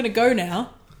no, we're all going to go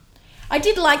now. I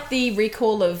did like the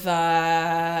recall of,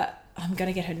 I'm going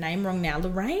to get her name wrong now.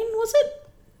 Lorraine, was it?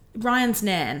 Ryan's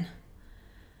nan.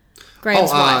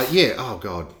 Graham's wife. Yeah. Oh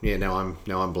God. Yeah. Now I'm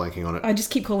blanking on it. I just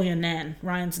keep calling her Nan.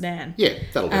 Ryan's Nan. Yeah,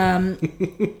 that'll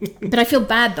do. But I feel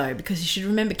bad though, because you should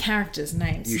remember characters'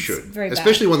 names. You should, it's very bad.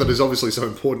 Especially one that is obviously so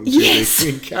important to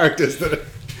the characters that.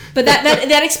 But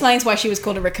that explains why she was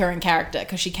called a recurring character,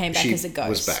 because she came back as a ghost.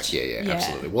 Was back. Yeah,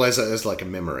 absolutely. Well, as like a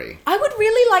memory. I would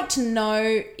really like to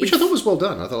know. Which I thought was well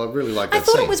done. I really liked that. I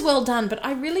thought it was well done, but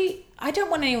I don't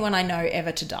want anyone I know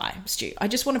ever to die, Stu. I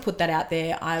just want to put that out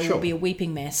there. I will be a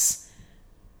weeping mess.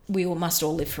 We must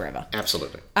all live forever.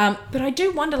 Absolutely. But I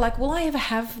do wonder, like, will I ever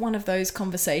have one of those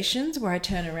conversations where I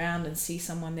turn around and see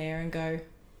someone there and go,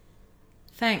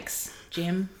 thanks,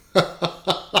 Jim.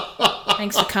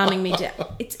 Thanks for calming me down.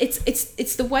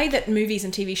 It's the way that movies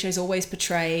and TV shows always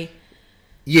portray.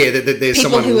 Yeah, there's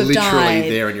someone literally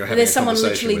there and you're having a conversation. There's someone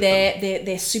literally there.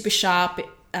 They're super sharp.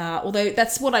 Although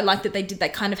that's what I like that they did. They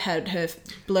kind of had her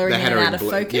blurring in and out of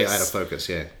focus. Yeah, out of focus,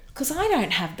 yeah. Because I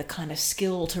don't have the kind of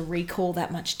skill to recall that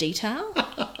much detail.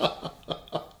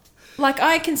 Like,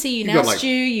 I can see you now, Stu.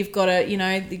 You've got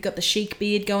you've got the chic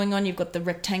beard going on. You've got the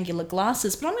rectangular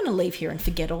glasses. But I'm going to leave here and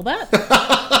forget all that.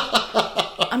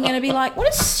 I'm going to be like, what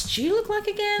does Stu look like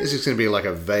again? This is going to be like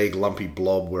a vague, lumpy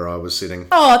blob where I was sitting.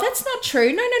 Oh, that's not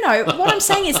true. No. What I'm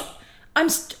saying is,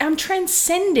 I'm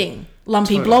transcending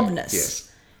lumpy blobness.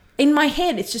 Yes. In my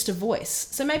head, it's just a voice.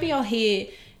 So maybe I'll hear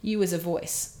you as a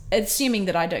voice. Assuming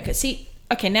that I don't. See,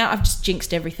 okay, now I've just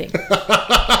jinxed everything.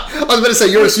 I was about to say,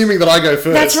 you're assuming that I go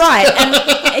first. That's right. And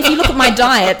if you look at my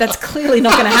diet, that's clearly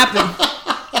not going to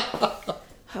happen.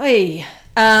 Hey.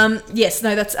 Yes,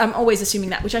 no, I'm always assuming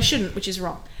that, which I shouldn't, which is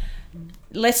wrong.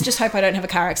 Let's just hope I don't have a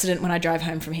car accident when I drive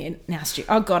home from here now, Stu.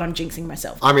 Oh, God, I'm jinxing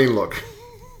myself. I mean, look.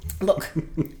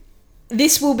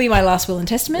 This will be my last will and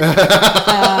testament.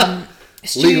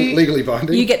 Stu, legally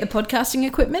binding. You get the podcasting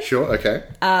equipment. Sure, okay.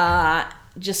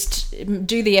 Just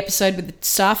do the episode with the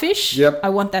starfish. Yep. I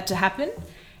want that to happen.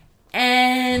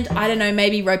 And I don't know,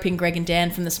 maybe rope in Greg and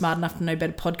Dan from the Smart Enough to Know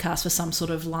Better podcast for some sort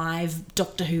of live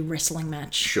Doctor Who wrestling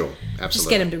match. Sure, absolutely. Just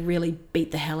get them to really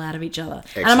beat the hell out of each other.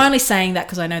 Excellent. And I'm only saying that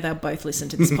because I know they'll both listen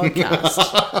to this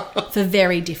podcast for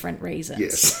very different reasons.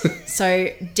 Yes. So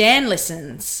Dan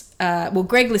listens.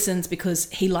 Greg listens because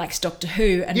he likes Doctor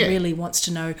Who and really wants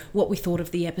to know what we thought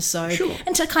of the episode,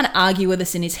 and to kind of argue with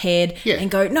us in his head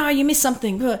and go, no, you missed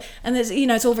something. And there's,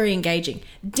 it's all very engaging.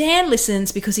 Dan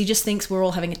listens because he just thinks we're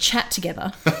all having a chat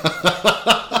together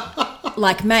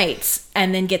like mates,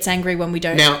 and then gets angry when we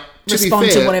don't respond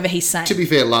to whatever he's saying. To be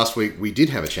fair, last week we did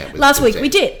have a chat with Last week Dan. we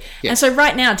did. Yeah. And so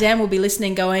right now Dan will be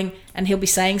listening going, and he'll be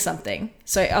saying something.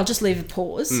 So I'll just leave a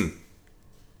pause.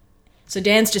 So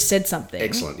Dan's just said something.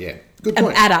 Excellent, yeah. Good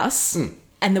point. At us,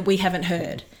 and that we haven't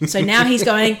heard. So now he's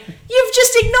going, you're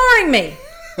just ignoring me.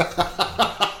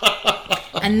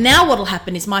 And now what'll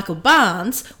happen is Michael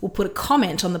Barnes will put a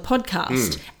comment on the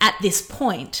podcast at this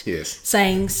point,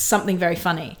 saying something very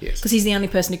funny. Because he's the only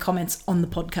person who comments on the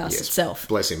podcast itself.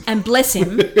 Bless him. And bless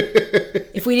him,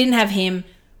 if we didn't have him,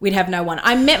 we'd have no one.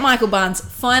 I met Michael Barnes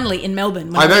finally in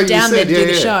Melbourne when I went down there to do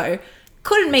the show.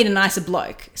 Couldn't meet a nicer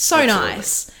bloke. So Absolutely.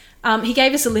 Nice. He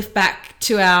gave us a lift back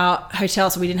to our hotel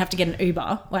so we didn't have to get an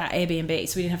Uber, or our Airbnb,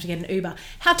 so we didn't have to get an Uber.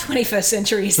 How 21st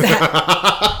century is that?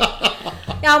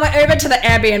 I went Uber to the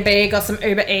Airbnb, got some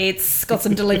Uber Eats, got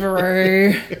some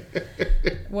Deliveroo.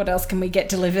 What else can we get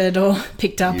delivered or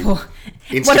picked up? Or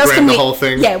Instagram what else can the whole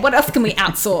thing. Yeah, what else can we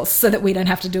outsource so that we don't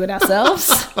have to do it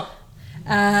ourselves?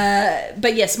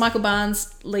 But yes, Michael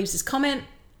Barnes leaves his comment,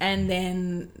 and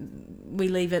then we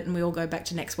leave it and we all go back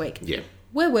to next week. Yeah.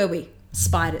 Where were we?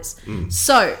 Spiders.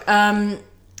 So,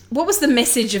 what was the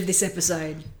message of this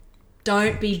episode?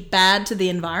 Don't be bad to the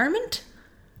environment?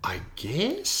 I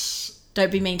guess.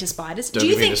 Don't be mean to spiders. Don't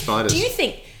be mean to spiders.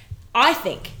 I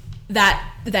think that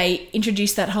they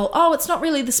introduced that whole, it's not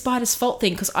really the spider's fault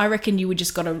thing, because I reckon you would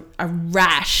just got a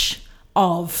rash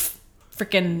of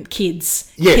freaking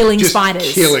kids killing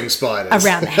spiders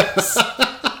around the house.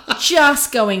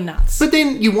 just going nuts. But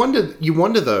then you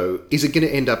wonder though, is it going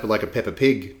to end up like a Peppa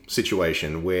Pig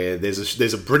situation where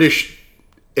there's a British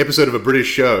episode of a British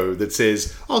show that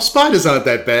says, "Oh, spiders aren't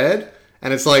that bad,"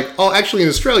 and it's like, "Oh, actually, in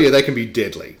Australia they can be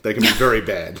deadly. They can be very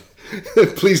bad.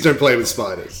 Please don't play with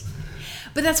spiders."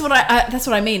 But that's what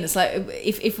I mean. It's like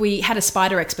if we had a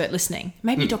spider expert listening,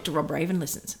 maybe Dr. Rob Raven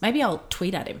listens. Maybe I'll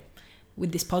tweet at him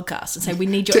with this podcast and say, we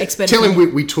need your expert Tell opinion.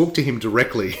 him we talked to him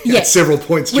directly at several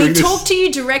points during this. We talked to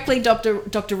you directly,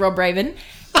 Dr. Rob Raven,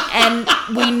 and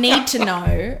we need to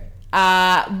know,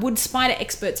 would spider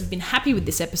experts have been happy with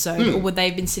this episode, or would they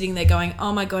have been sitting there going,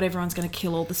 oh my God, everyone's going to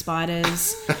kill all the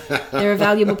spiders. They're a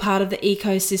valuable part of the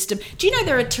ecosystem. Do you know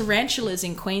there are tarantulas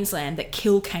in Queensland that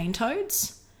kill cane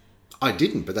toads? I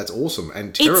didn't, but that's awesome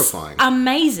and terrifying. It's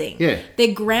amazing. Yeah.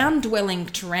 They're ground-dwelling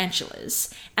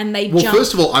tarantulas, and they jump... Well,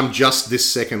 first of all, I'm just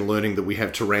this second learning that we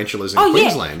have tarantulas in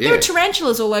Queensland. Yeah. There are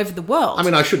tarantulas all over the world. I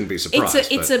mean, I shouldn't be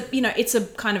surprised. It's a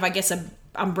kind of, I guess, a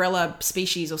umbrella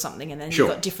species or something, and then you've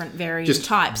got different varying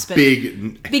types. But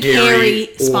big hairy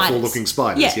awful-looking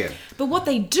spiders. Yeah. But what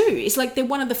they do is, like, they're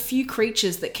one of the few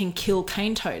creatures that can kill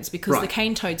cane toads because the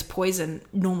cane toad's poison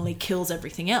normally kills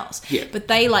everything else. Yeah. But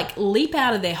they, like, leap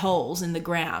out of their holes in the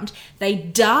ground, they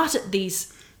dart at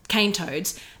these cane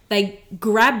toads, they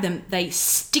grab them, they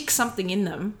stick something in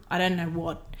them, I don't know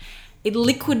what, it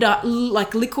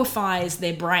liquefies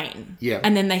their brain. Yeah.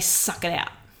 And then they suck it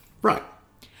out. Right.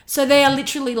 So they are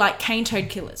literally like cane toad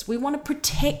killers. We want to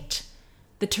protect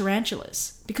the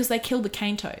tarantulas because they kill the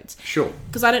cane toads. Sure.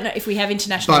 Because I don't know if we have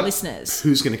international listeners.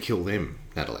 Who's going to kill them,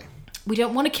 Natalie? We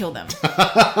don't want to kill them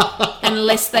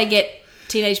unless they get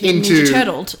Teenage Mutant Ninja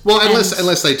Turtled. Well,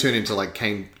 unless they turn into like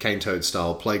cane toad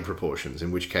style plague proportions,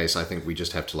 in which case I think we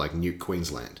just have to like nuke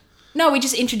Queensland. No, we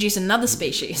just introduce another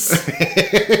species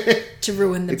to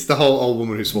ruin them. It's the whole old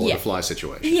woman who swallowed a fly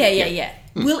situation. Yeah.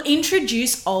 We'll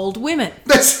introduce old women.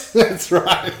 That's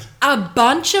right. A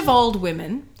bunch of old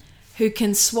women who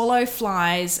can swallow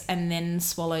flies and then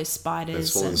swallow spiders. And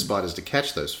swallow the spiders to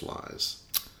catch those flies.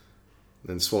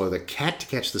 Then swallow the cat to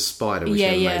catch the spider, which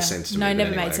never made sense to me. No,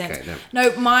 never made sense.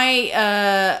 No,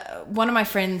 my one of my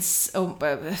friends, or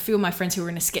a few of my friends who were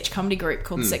in a sketch comedy group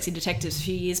called Sexy Detectives a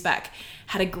few years back,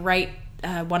 had a great,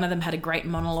 one of them had a great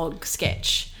monologue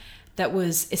sketch that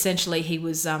was essentially he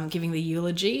was giving the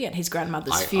eulogy at his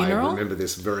grandmother's funeral. I remember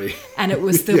this very... And it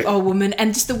was the old woman,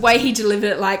 and just the way he delivered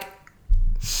it, like,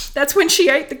 that's when she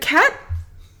ate the cat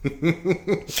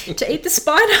to eat the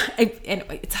spider. And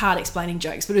it's hard explaining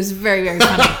jokes, but it was very, very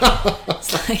funny.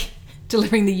 It's like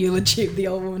delivering the eulogy of the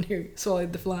old woman who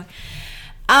swallowed the fly.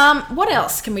 What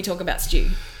else can we talk about, Stu?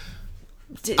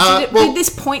 Did this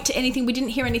point to anything? We didn't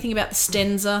hear anything about the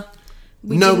Stenza.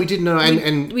 We didn't know,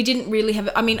 and we didn't really have.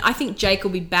 I mean, I think Jake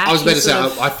will be back. I was about to say,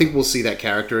 I think we'll see that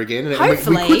character again. And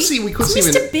hopefully, we could see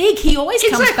Mr. Big. He always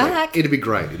comes back. It'd be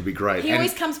great. He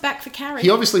always comes back for Carrie. He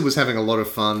obviously was having a lot of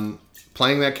fun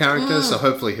playing that character, so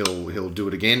hopefully he'll do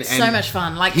it again. And so much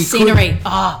fun, like scenery.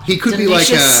 He could be like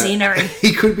scenery.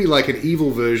 He could be like an evil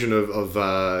version of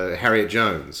Harriet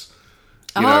Jones.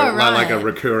 You know, right. Like a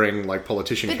recurring like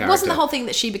politician character. Wasn't the whole thing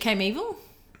that she became evil?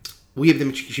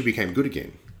 She became good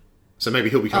again. So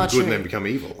maybe he'll become good and then become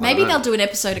evil. Maybe they'll do an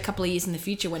episode a couple of years in the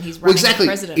future when he's running for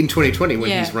president. In 2020 when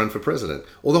he's run for president.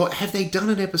 Although, have they done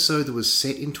an episode that was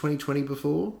set in 2020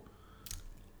 before?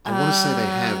 I want to say they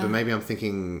have, but maybe I'm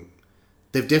thinking...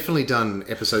 They've definitely done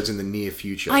episodes in the near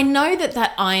future. I know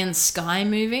that Iron Sky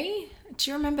movie...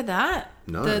 Do you remember that?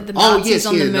 No. The Nazis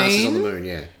on the moon. Nazis on the moon,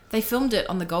 yeah. They filmed it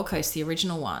on the Gold Coast, the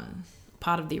original one.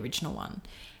 Part of the original one.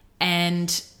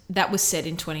 And... that was set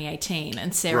in 2018,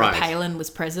 and Sarah Palin was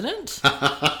president.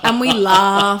 And we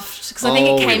laughed, because I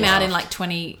think it came out in like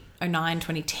 2009,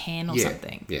 2010 or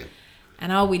something. Yeah.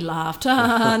 And we laughed.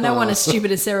 No one as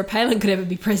stupid as Sarah Palin could ever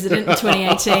be president in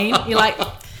 2018. You're like,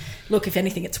 look, if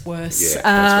anything, it's worse. Yeah,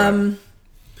 that's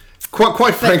right.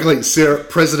 Quite frankly,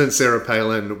 President Sarah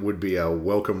Palin would be a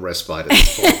welcome respite at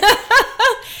this point.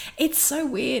 It's so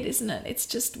weird, isn't it? It's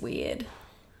just weird.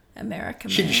 America,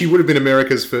 man. She would have been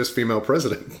America's first female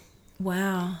president.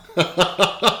 Wow.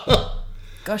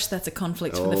 Gosh, that's a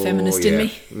conflict for the feminist in me.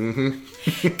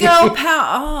 Mm-hmm. Girl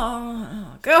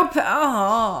power. Girl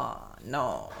power.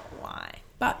 No, why?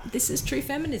 But this is true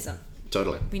feminism.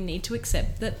 Totally. We need to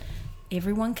accept that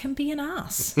everyone can be an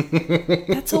ass.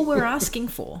 That's all we're asking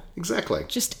for. Exactly.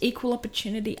 Just equal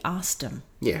opportunity askdom.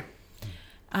 Yeah.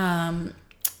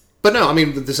 But no, I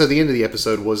mean, so the end of the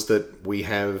episode was that we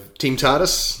have Team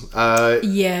TARDIS.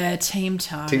 Team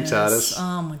TARDIS. Team TARDIS.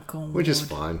 Oh my god. Which is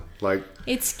fine. Like,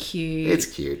 it's cute. It's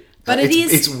cute. But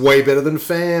it's way better than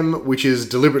FAM, which is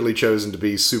deliberately chosen to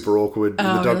be super awkward in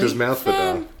the Doctor's mouth.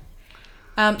 FAM.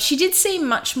 She did seem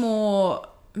much more...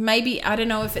 Maybe, I don't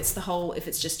know if it's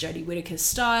just Jodie Whittaker's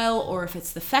style or if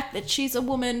it's the fact that she's a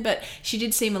woman, but she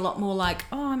did seem a lot more like,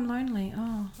 oh, I'm lonely.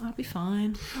 Oh, I'll be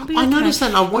fine. I noticed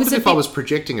that and I wondered if I was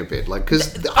projecting a bit. Like,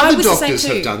 because the other doctors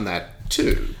have done that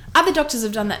too. Other doctors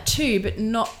have done that too, but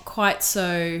not quite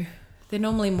so. They're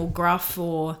normally more gruff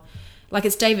or... Like,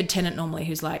 it's David Tennant normally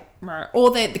who's like... Or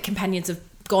the companions have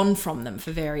gone from them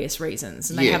for various reasons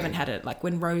and they haven't had it. Like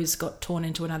when Rose got torn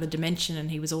into another dimension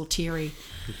and he was all teary.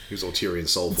 He was all teary and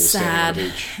soulful, sad, standing on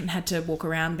the beach. And had to walk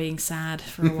around being sad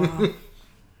for a while.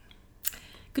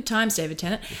 Good times, David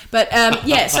Tennant. But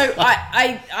so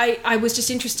I was just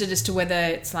interested as to whether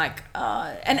it's like,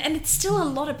 and it's still a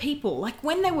lot of people. Like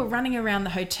when they were running around the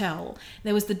hotel,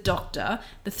 there was the doctor,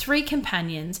 the 3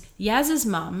 companions, Yaz's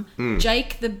mum,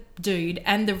 Jake the dude,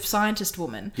 and the scientist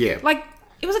woman. Yeah. Like,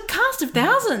 it was a cast of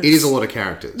thousands. It is a lot of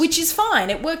characters. Which is fine.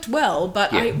 It worked well.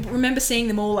 But I remember seeing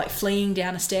them all like fleeing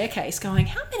down a staircase going,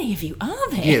 how many of you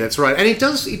are there? Yeah, that's right. And it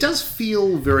does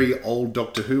feel very old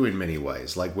Doctor Who in many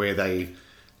ways. Like where they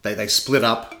split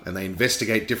up and they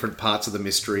investigate different parts of the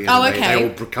mystery. And they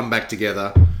all come back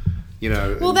together. You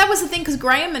know. Well, that was the thing because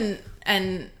Graham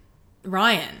and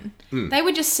Ryan, they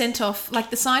were just sent off.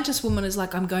 Like the scientist woman is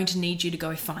like, I'm going to need you to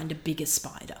go find a bigger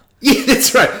spider. Yeah,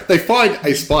 that's right. They find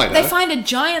a spider. They find a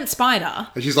giant spider.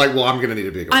 And she's like, well, I'm going to need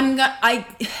a bigger one.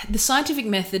 The scientific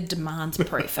method demands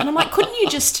proof. And I'm like, couldn't you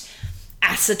just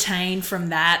ascertain from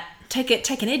that, take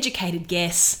an educated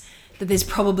guess that there's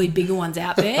probably bigger ones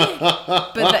out there?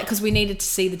 But because we needed to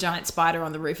see the giant spider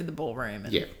on the roof of the ballroom.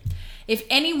 And if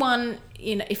anyone,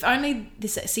 if only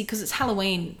this, because it's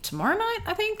Halloween tomorrow night,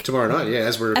 I think. Tomorrow night, yeah,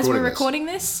 as we're recording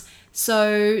this.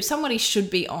 So somebody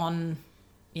should be on,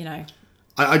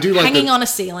 I do like hanging on a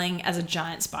ceiling as a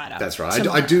giant spider. That's right.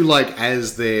 I do like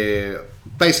as their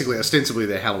basically ostensibly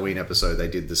their Halloween episode. They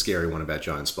did the scary one about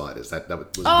giant spiders. That was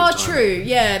good timing. True.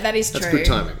 Yeah, that is true. That's good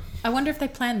timing. I wonder if they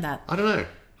planned that. I don't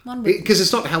know because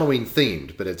it's not Halloween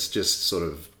themed, but it's just sort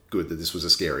of good that this was a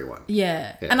scary one.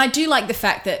 Yeah, and I do like the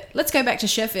fact that let's go back to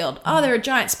Sheffield. Oh, there are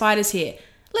giant spiders here.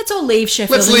 Let's all leave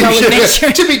Sheffield. Let's leave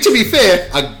Sheffield. To be fair,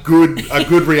 a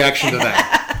good reaction to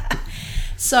that.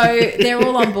 So they're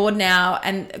all on board now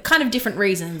and kind of different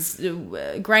reasons.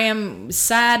 Graham was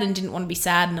sad and didn't want to be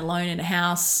sad and alone in a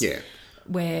house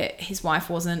where his wife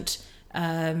wasn't.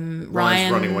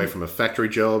 Ryan's running away from a factory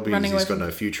job. He's got no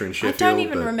future in Sheffield. I don't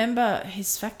even remember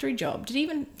his factory job. Did he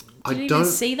even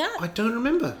see that? I don't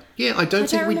remember. Yeah, I don't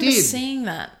think we did. I remember seeing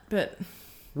that, but...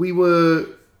 We were...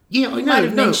 Yeah, I know. Might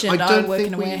have mentioned I work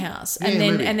in a warehouse. And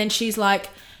then she's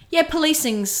like, yeah,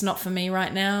 policing's not for me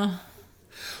right now.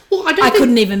 Well, I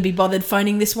couldn't even be bothered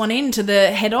phoning this one in to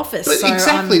the head office. But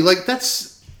exactly,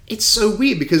 it's so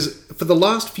weird because for the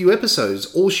last few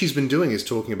episodes, all she's been doing is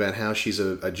talking about how she's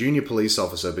a junior police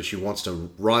officer, but she wants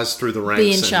to rise through the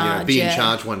ranks and be in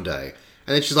charge one day.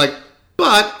 And then she's like,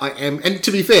 but I am, and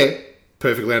to be fair,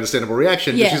 perfectly understandable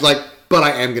reaction, but she's like, but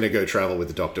I am going to go travel with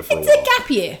the doctor for a while. It's a gap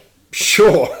year.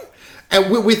 Sure.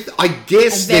 And with I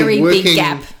guess a very big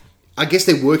gap. I guess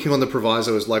they're working on the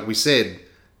proviso, as like we said,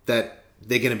 that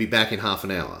they're going to be back in half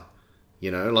an hour.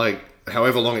 Like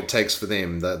however long it takes for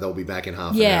them, they'll be back in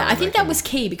half an hour. Yeah, I think that was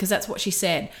key because that's what she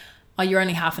said. Oh, you're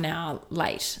only half an hour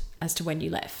late as to when you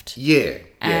left. Yeah.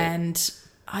 And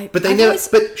But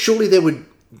surely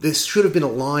there should have been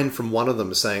a line from one of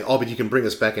them saying, "Oh, but you can bring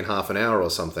us back in half an hour or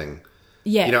something."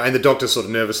 Yeah. And the doctor's sort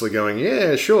of nervously going,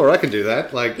 "Yeah, sure, I can do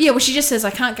that." Well, she just says,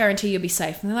 "I can't guarantee you'll be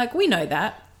safe." And they're like, "We know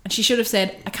that." And she should have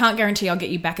said, I can't guarantee I'll get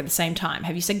you back at the same time.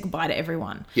 Have you said goodbye to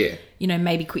everyone? Yeah.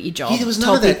 Maybe quit your job. Yeah, there was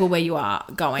none of that. Tell people where you are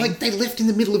going. Like, they left in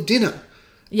the middle of dinner.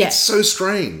 Yeah. It's so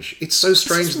strange. It's so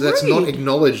strange that's not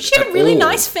acknowledged She had a really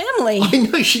nice family. I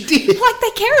know, she did. Like,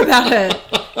 they care about her.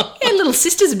 Yeah, little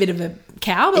sister's a bit of a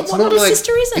cow, but what little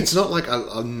sister isn't? It's not like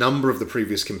a number of the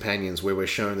previous companions where we're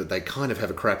shown that they kind of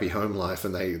have a crappy home life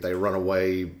and they run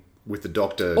away with the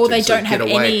doctor, or they don't have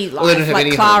any life,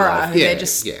 like Clara, who they're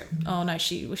just. Oh no,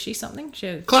 was she something?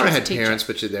 Clara had parents,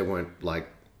 but they weren't like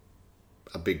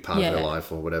a big part of her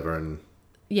life or whatever. And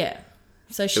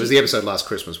so it was the episode last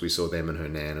Christmas. We saw them and her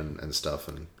nan and stuff.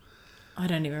 And I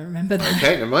don't even remember that.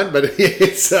 Okay, never mind. But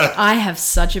it's. I have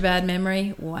such a bad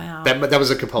memory. Wow. That was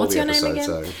a Capaldi What's your episode. Name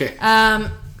again?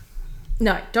 So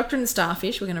no, Doctor and the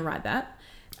Starfish. We're going to write that.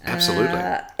 Absolutely.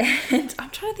 And I'm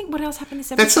trying to think what else happened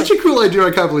this episode. That's such a cool idea. I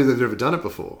can't believe they've never done it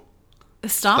before. A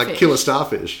starfish. Like kill a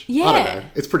starfish. Yeah. I don't know.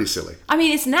 It's pretty silly. I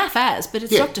mean, it's naff but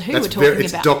it's Doctor Who we're talking about.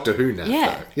 It's Doctor Who naff.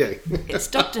 Yeah. Yeah. It's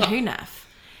Doctor Who naff.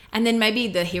 And then maybe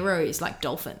the hero is like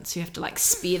dolphins who have to like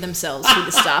spear themselves through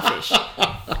the starfish.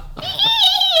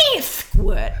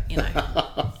 Squirt,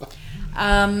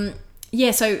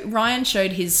 So Ryan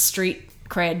showed his street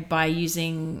cred by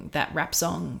using that rap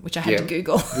song, which I had to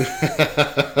Google.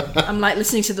 I'm like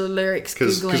listening to the lyrics,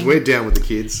 Googling. Because we're down with the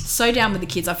kids. So down with the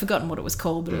kids. I've forgotten what it was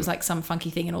called, but it was like some funky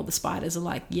thing, and all the spiders are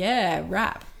like, yeah,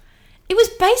 rap. It was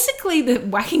basically the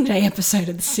Whacking Day episode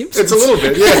of The Simpsons. It's a little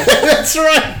bit, yeah. That's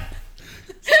right.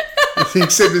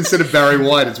 Except instead of Barry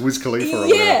White, it's Wiz Khalifa. Or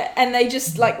whatever. And they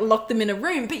just like lock them in a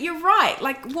room. But you're right.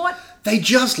 Like what? They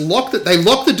just lock it. They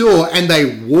lock the door and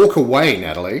they walk away,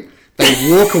 Natalie. They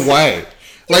walk away.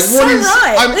 Like You're what is?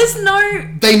 Right. There's no.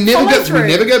 They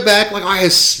never go back. Like I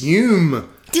assume.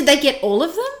 Did they get all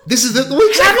of them? This is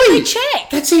exactly. How do they check?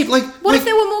 That's it. Like, what if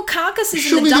there were more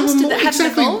carcasses in the dumpster that haven't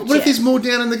evolved What if there's more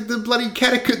down in the bloody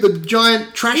the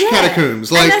giant trash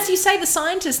catacombs? Like, and as you say, the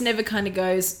scientist never kind of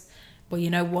goes, well, you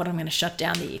know what? I'm going to shut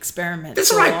down the experiment.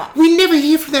 That's right. We never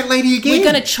hear from that lady again.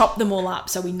 We're going to chop them all up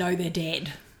so we know they're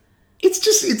dead.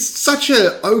 It's such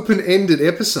an open-ended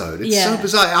episode. It's so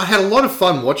bizarre. I had a lot of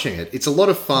fun watching it. It's a lot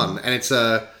of fun, and it's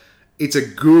a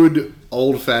good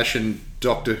old-fashioned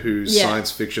Doctor Who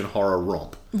science fiction horror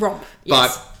romp. Yes.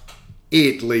 But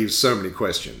it leaves so many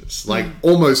questions. Like,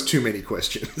 almost too many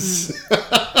questions.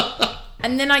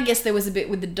 And then I guess there was a bit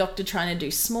with the Doctor trying to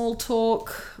do small talk,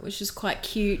 which is quite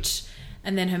cute.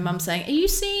 And then her mum saying, are you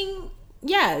seeing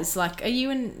Yaz? Like, are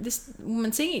you and this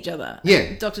woman seeing each other? Yeah.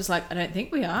 And the Doctor's like, I don't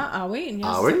think we are we? And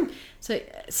are we? So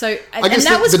I guess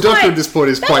the Doctor at this point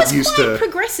is quite used to...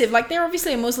 progressive. Like, they're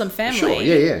obviously a Muslim family. Sure,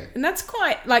 yeah. And that's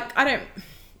quite, like,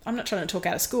 I'm not trying to talk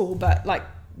out of school, but, like,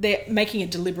 they're making a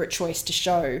deliberate choice to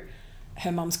show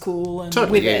her mum's cool and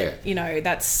with it. You know,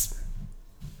 that's...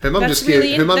 Her mum just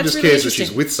cares that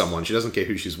she's with someone. She doesn't care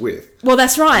who she's with. Well,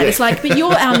 that's right. Yeah. It's like, but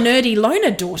you're our nerdy loner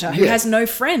daughter who has no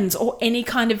friends or any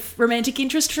kind of romantic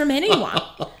interest from anyone.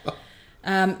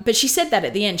 But she said that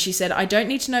at the end. She said, I don't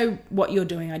need to know what you're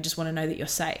doing. I just want to know that you're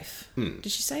safe.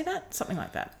 Did she say that? Something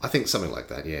like that. I think something like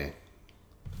that, yeah.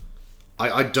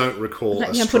 I don't recall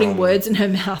putting words in her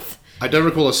mouth. I don't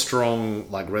recall a strong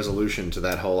resolution to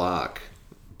that whole arc.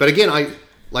 But again,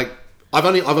 I've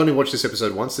only watched this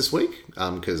episode once this week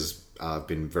because I've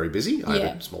been very busy. I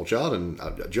have a small child and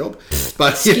a job.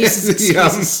 But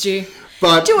excuses, Stu.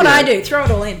 But do what I do. Throw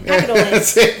it all in. Pack it all in.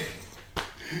 That's it.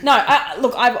 No,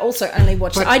 look, I've also only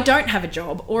watched... I don't have a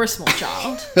job or a small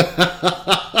child.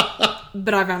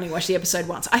 But I've only watched the episode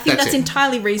once. I think that's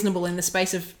entirely reasonable in the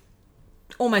space of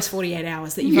almost 48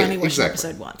 hours that you've only watched the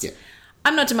episode once. Yeah.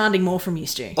 I'm not demanding more from you,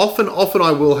 Stu. Often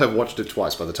I will have watched it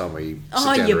twice by the time we sit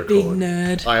down to record. Oh, you big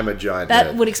nerd. I am a giant nerd.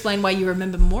 That would explain why you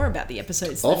remember more about the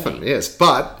episodes than often, me. Yes.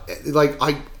 But,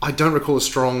 I don't recall a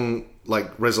strong,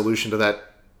 resolution to that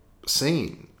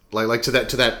scene. Like to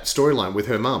that storyline with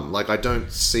her mum. I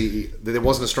don't see... There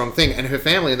wasn't a strong thing. And her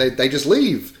family, they just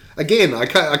leave. Again,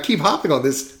 I keep harping on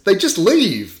this. They just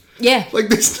leave. Yeah.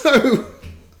 There's no...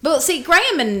 Well, see,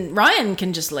 Graham and Ryan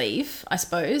can just leave, I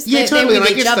suppose. Yeah, totally. They're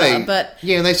with each other, but...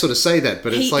 Yeah, and they sort of say that,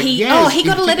 but it's he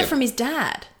got a letter from his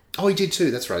dad. Oh, he did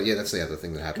too. That's right. Yeah, that's the other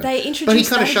thing that happened. They introduced But he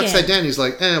kind of shuts that down. He's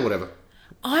like, whatever.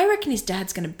 I reckon his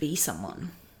dad's going to be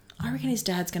someone. I reckon his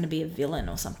dad's going to be a villain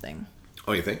or something.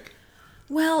 Oh, you think?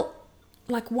 Well,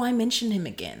 why mention him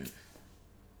again?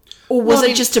 Or was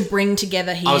it just to bring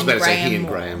together he and Graham? I was about to say he and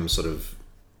Graham sort of...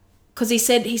 Because he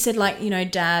said,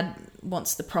 Dad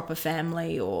wants the proper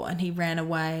family, and he ran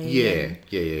away.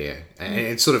 Yeah. And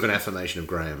it's sort of an affirmation of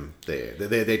Graham there.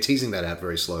 They're teasing that out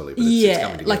very slowly, but it's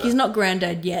coming together. He's not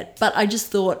granddad yet, but I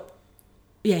just thought,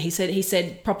 he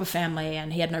said proper family,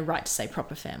 and he had no right to say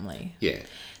proper family. Yeah.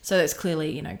 So that's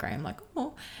clearly, Graham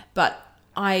but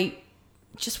I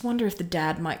just wonder if the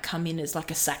dad might come in as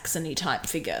a Saxony type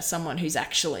figure, someone who's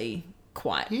actually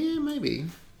quite... Yeah, maybe.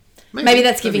 Maybe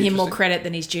that's giving him more credit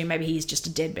than he's due. Maybe he's just a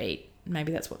deadbeat.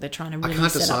 Maybe that's what they're trying to really set up. I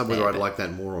can't decide whether I'd like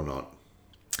that more or not.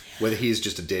 Whether he is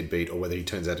just a deadbeat or whether he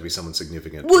turns out to be someone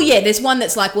significant. Well, yeah, there's one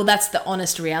that's that's the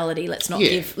honest reality. Let's not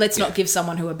give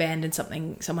someone who abandoned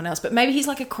someone else. But maybe he's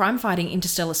like a crime-fighting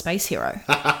interstellar space hero.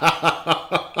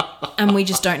 And we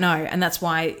just don't know. And that's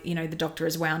why, the Doctor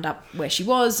is wound up where she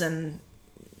was and...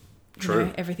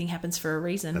 True. Everything happens for a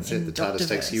reason. That's it. The TARDIS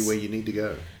takes you where you need to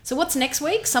go. So what's next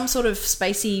week? Some sort of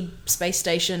space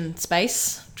station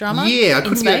space drama? Yeah, I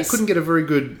couldn't get a very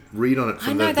good read on it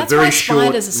from the very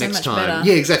short next time. Better.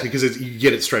 Yeah, exactly, because you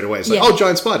get it straight away. It's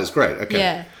giant spiders, great, okay.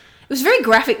 Yeah. It was very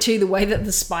graphic too, the way that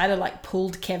the spider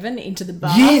pulled Kevin into the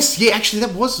bath. Yes, yeah, actually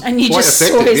that was and you quite just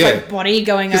effective, saw his body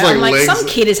going over. I'm some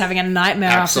kid is having a nightmare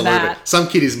after that. Some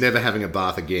kid is never having a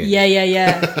bath again.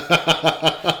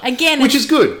 Yeah. Again, which is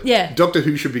good. Yeah. Doctor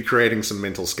Who should be creating some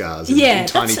mental scars in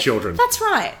tiny children. That's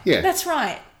right. Yeah. That's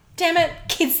right. Damn it,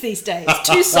 kids these days,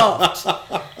 too soft.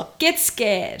 Get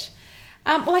scared.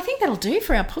 Well, I think that'll do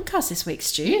for our podcast this week,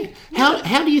 Stu. Yeah.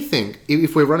 How do you think,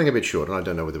 if we're running a bit short, and I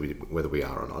don't know whether we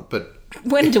are or not, but...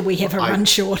 When do we ever run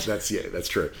short? That's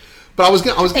true. But I was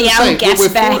going to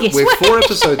say, we're 4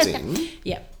 episodes in.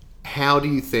 Yep. How do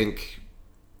you think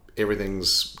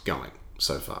everything's going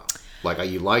so far? Like, are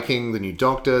you liking the new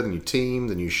Doctor, the new team,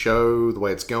 the new show, the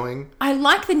way it's going? I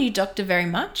like the new Doctor very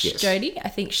much, yes. Jodie. I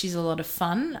think she's a lot of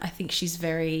fun. I think she's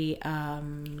very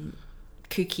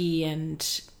kooky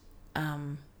and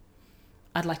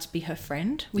I'd like to be her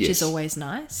friend, which is always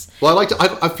nice. Well,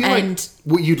 I feel like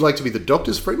you'd like to be the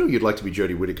Doctor's friend or you'd like to be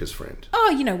Jodie Whittaker's friend?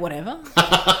 Oh, whatever.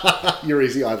 You're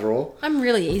easy either or? I'm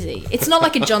really easy. It's not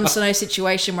like a Jon Snow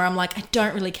situation where I'm like, I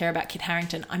don't really care about Kit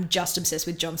Harington. I'm just obsessed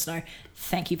with Jon Snow.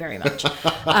 Thank you very much.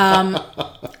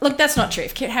 Look, that's not true.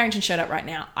 If Kit Harington showed up right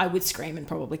now, I would scream and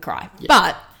probably cry. Yeah.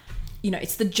 But,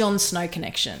 it's the Jon Snow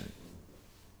connection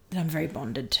that I'm very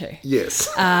bonded to. Yes.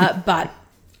 But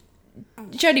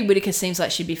Jodie Whittaker seems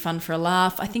like she'd be fun for a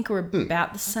laugh. I think we're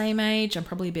about the same age. I'm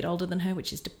probably a bit older than her,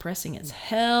 which is depressing as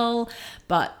hell.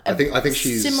 But I think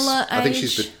she's similar age. I think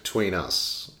she's between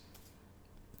us.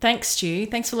 Thanks, Stu.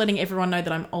 Thanks for letting everyone know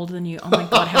that I'm older than you. Oh my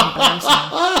god, how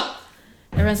embarrassing!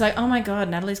 Everyone's like, oh my god,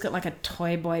 Natalie's got like a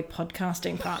toy boy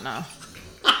podcasting partner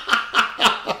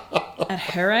at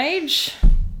her age.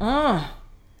 Oh.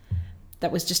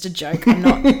 That was just a joke. I'm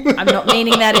not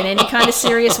meaning that in any kind of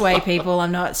serious way, people.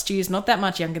 Stu's not that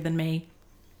much younger than me.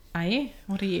 Are you?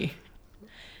 What are you?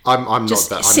 I'm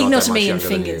just not that. Signal I'm not that to much me in younger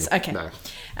than fingers. you. Okay. No.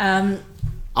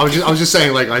 I was just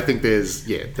saying, like, I think there's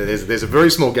a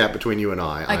very small gap between you and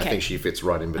I. Okay. I think she fits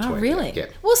right in between. Oh, really? Yeah.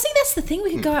 Well, see, that's the thing.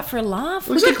 We could go out for a laugh.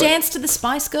 Well, exactly. We could dance to the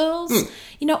Spice Girls.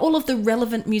 All of the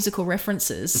relevant musical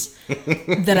references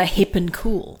that are hip and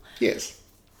cool. Yes.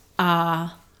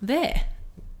 Are there.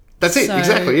 That's it,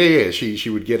 exactly. Yeah. She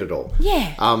would get it all.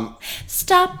 Yeah.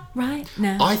 Stop right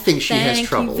now. I think she has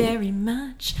trouble. Thank you very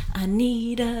much. I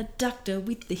need a doctor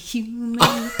with the human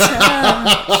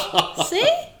touch.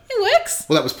 See? It works.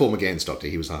 Well, that was Paul McGann's Doctor.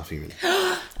 He was half human.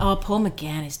 Oh, Paul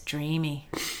McGann is dreamy.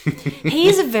 He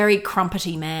is a very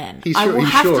crumpety man. I will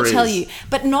have to tell you.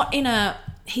 But not in a...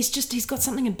 He's got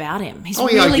something about him. He's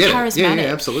really charismatic.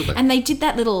 Yeah, absolutely. And they did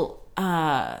that little...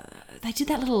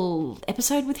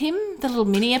 episode with him, the little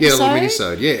mini episode. Yeah, the little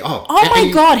mini-sode, yeah. Oh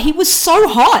my god, he was so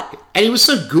hot. And he was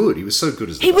so good. He was so good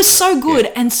as the Doctor. Was so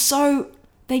good, and so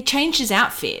they changed his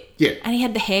outfit. Yeah. And he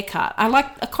had the haircut. I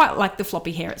quite like the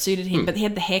floppy hair. It suited him, but he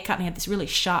had the haircut and he had this really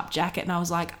sharp jacket, and I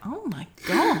was like, oh my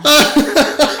god.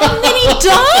 And then he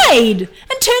died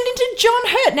and turned into John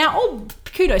Hurt. Now, all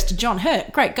kudos to John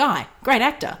Hurt. Great guy, great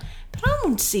actor. But I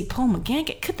want to see Paul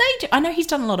McGann. Could they do... I know he's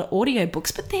done a lot of audio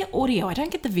books, but they're audio. I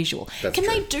don't get the visual. That's Can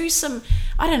true. They do some...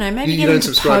 I don't know, maybe you get don't him to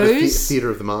subscribe pose? to Theatre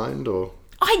of the Mind, or...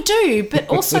 I do, but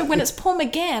also when it's Paul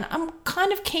McGann, I'm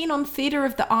kind of keen on Theatre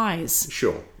of the Eyes.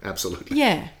 Sure, absolutely.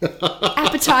 Yeah.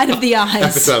 Appetite of the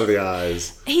Eyes. Appetite of the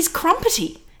Eyes. He's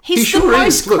crumpety. He's the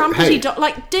most crumpety...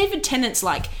 Like, David Tennant's,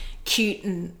 like, cute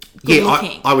and good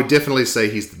looking. I would definitely say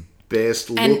he's the best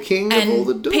looking of all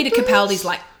the Doctors. Peter Capaldi's,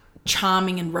 like,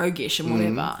 charming and roguish and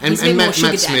whatever. And Matt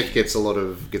Smith gets a lot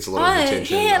of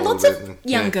attention. Yeah, lots of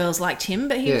young girls liked him,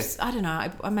 but he was, I don't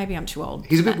know, maybe I'm too old.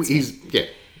 He's a bit,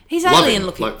 he's alien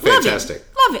looking. Like, fantastic.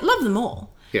 Love it. Love them all.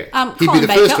 Yeah. Colin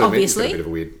Baker, obviously. A bit of a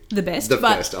weird. The best. The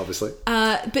best, obviously.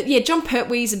 But yeah, John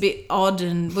Pertwee's a bit odd,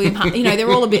 and William Hunt,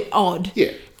 they're all a bit odd.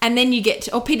 Yeah. And then you get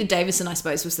Peter Davison, I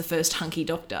suppose, was the first hunky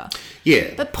Doctor.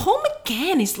 Yeah. But Paul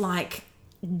McGann is like,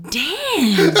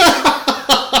 damn.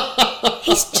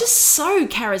 He's just so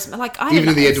charismatic. Like, even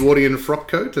in the Edwardian frock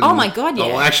coat. Oh my god, yeah.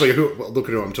 Oh, actually, look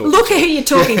at who I'm talking to. Look at who you're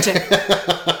talking to.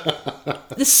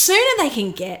 The sooner they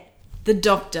can get the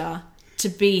Doctor to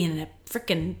be in a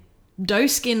frickin'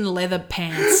 doeskin leather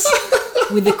pants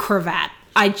with a cravat,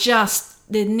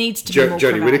 there needs to be more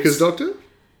Jodie Whittaker's Doctor.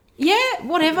 Yeah,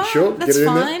 whatever. Sure, that's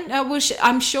fine.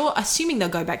 I'm sure. Assuming they'll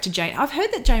go back to Jane. I've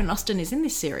heard that Jane Austen is in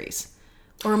this series,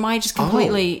 or am I just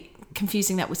completely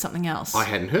confusing that with something else? I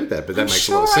hadn't heard that, but that makes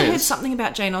a lot of sense. I heard sense. something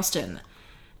about Jane Austen,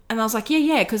 and I was like,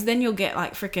 yeah, because then you'll get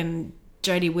like frickin'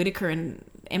 Jodie Whittaker and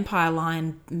Empire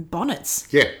Line bonnets.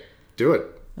 Yeah, do it.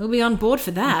 We'll be on board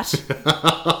for that.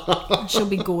 She'll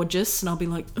be gorgeous, and I'll be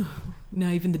like, now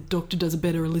even the Doctor does a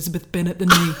better Elizabeth Bennet than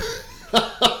me.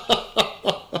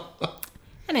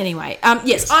 And anyway,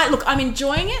 yes, I'm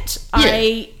enjoying it. Yeah.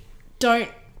 I don't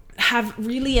have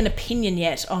really an opinion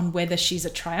yet on whether she's a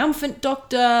triumphant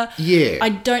Doctor. Yeah. I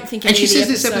don't think any of the episodes... And she says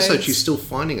this episode she's still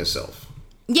finding herself.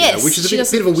 Yes. Which is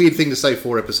a bit of a weird thing to say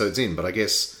 4 episodes in, but I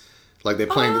guess Like they're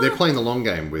playing the long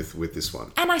game with this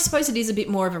one. And I suppose it is a bit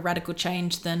more of a radical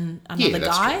change than another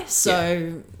guy. True.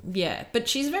 So yeah, but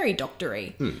she's very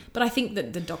doctory. But I think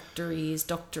that the doctory is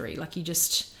doctory. Like you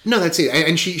just no, that's it.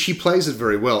 And she plays it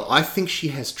very well. I think she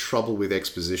has trouble with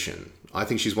exposition. I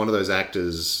think she's one of those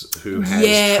actors who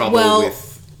has trouble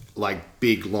with like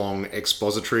big long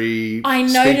expository. I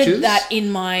noted speeches. That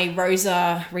in my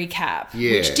Rosa recap,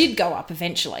 which did go up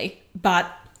eventually,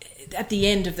 but. At the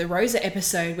end of the Rosa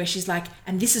episode where she's like,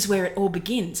 and this is where it all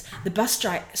begins. The bus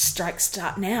strikes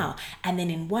start now. And then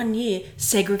in 1 year,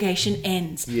 segregation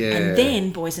ends. Yeah. And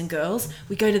then, boys and girls,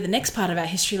 we go to the next part of our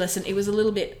history lesson. It was a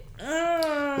little bit...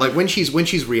 Like when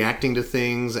she's reacting to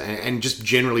things and just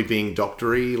generally being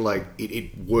doctory, like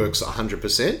it works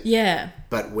 100%. Yeah.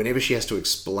 But whenever she has to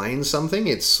explain something,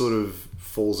 it sort of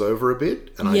falls over a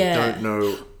bit. And I don't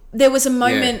know... There was a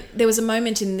moment. Yeah. There was a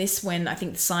moment in this when I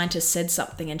think the scientist said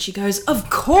something, and she goes, "Of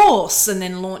course," and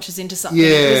then launches into something.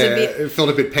 Yeah, it felt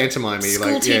a bit pantomime-y,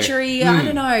 school teachery. I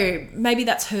don't know. Maybe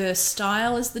that's her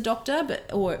style as the Doctor,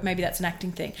 or maybe that's an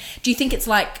acting thing. Do you think it's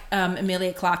like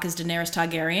Emilia Clarke as Daenerys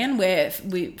Targaryen, where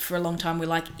we for a long time we're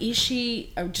like, is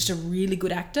she just a really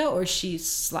good actor, or is she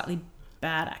slightly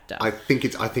bad actor? I think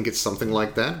it's something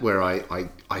like that, where I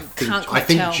think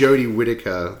tell. Jodie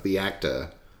Whittaker, the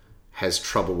actor, has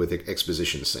trouble with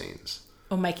exposition scenes.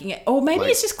 Or making it... Or maybe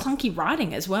it's just clunky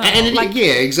writing as well. And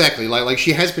yeah, exactly. Like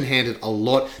she has been handed a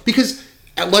lot... Because,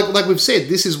 like we've said,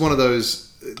 this is one of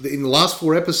those... In the last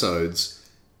 4 episodes,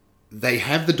 they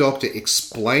have the Doctor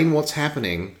explain what's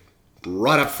happening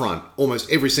right up front, almost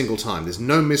every single time. There's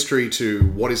no mystery to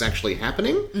what is actually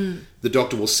happening. The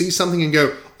Doctor will see something and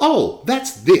go, oh,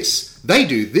 that's this. They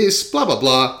do this, blah, blah,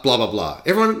 blah, blah, blah, blah.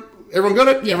 Everyone got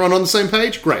it? Yeah. Everyone on the same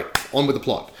page? Great. On with the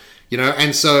plot. You know,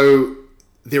 and so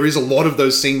there is a lot of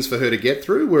those scenes for her to get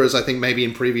through, whereas I think maybe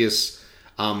in previous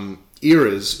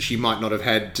eras, she might not have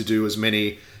had to do as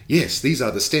many, yes, these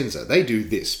are the Stenza, they do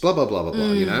this, blah, blah, blah, blah,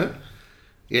 blah, you know?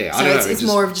 Yeah, so I don't know. It's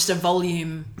more of just a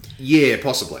volume. Yeah,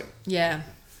 possibly. Yeah,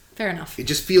 fair enough. It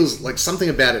just feels like something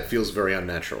about it feels very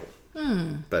unnatural.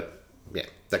 But, yeah,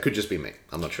 that could just be me.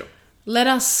 I'm not sure. Let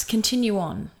us continue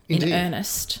on Indeed. In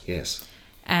earnest. Yes.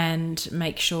 And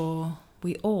make sure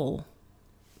we all...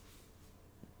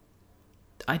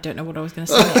 I don't know what I was going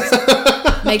to say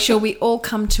next. Make sure we all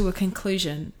come to a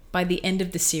conclusion by the end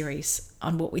of the series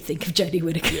on what we think of Jodie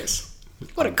Whittaker. Yes.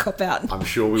 What a cop-out. I'm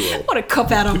sure we will. What a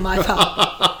cop-out on my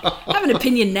part. I have an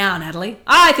opinion now, Natalie.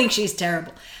 I think she's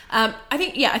terrible. I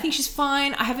think she's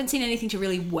fine. I haven't seen anything to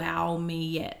really wow me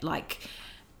yet. Like,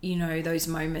 you know, those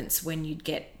moments when you'd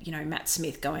get, you know, Matt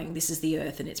Smith going, this is the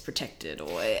Earth and it's protected.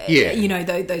 Or, you know,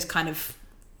 those kind of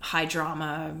high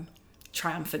drama,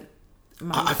 triumphant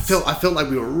moments. I felt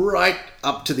like we were right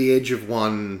up to the edge of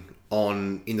one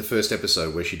in the first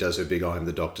episode where she does her big I'm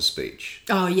the Doctor speech.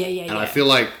 Oh yeah. And I feel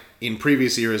like in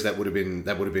previous eras that would have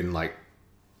been like,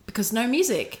 because no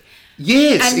music.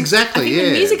 Yes, and exactly. I think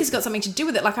the music has got something to do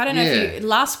with it. Like, I don't know if you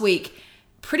last week,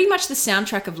 pretty much the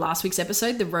soundtrack of last week's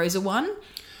episode, the Rosa one,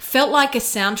 felt like a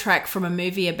soundtrack from a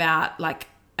movie about like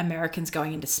Americans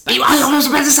going into space. I was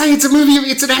about to say it's a movie.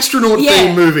 It's an astronaut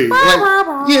themed movie. Like,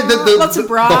 lots of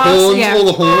brass, the horns, all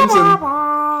the horns,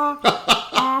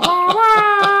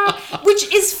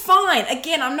 which is fine.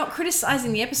 Again, I'm not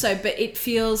criticizing the episode, but it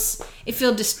feels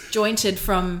disjointed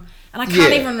from, and I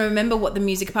can't even remember what the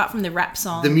music, apart from the rap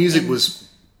song. The music was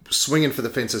swinging for the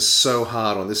fences so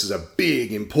hard on this is a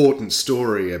big important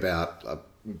story about an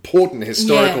important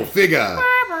historical figure.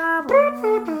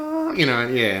 You know,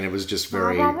 and it was just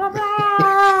very... I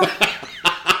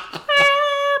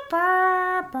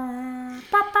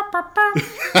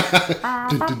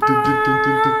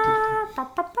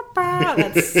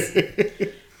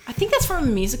think that's from a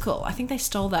musical. I think they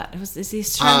stole that. It's the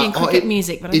Australian cricket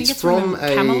music, but I think it's from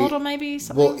Camelot or maybe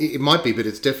something. Well, it might be, but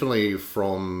it's definitely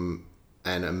from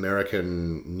an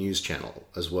American news channel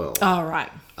as well. Oh,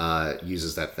 right.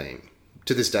 Uses that theme.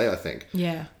 To this day, I think.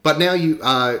 Yeah. But now you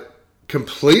are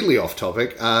completely off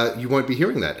topic. You won't be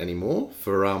hearing that anymore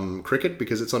for cricket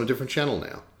because it's on a different channel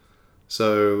now.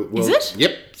 So, is it?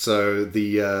 Yep. So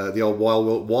the old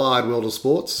wide world of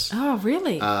sports. Oh,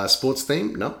 really? Sports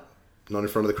theme? No, not in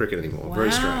front of the cricket anymore. Wow.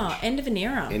 Very strange. End of an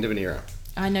era.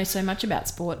 I know so much about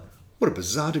sport. What a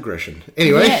bizarre digression.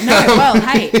 Anyway. Yeah, no, well,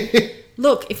 hey.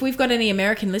 Look, if we've got any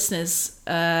American listeners,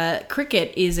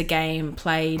 cricket is a game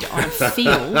played on a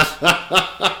field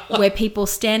where people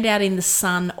stand out in the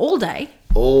sun all day.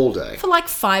 All day. For like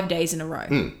 5 days in a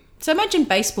row. So imagine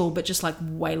baseball, but just like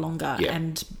way longer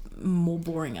and more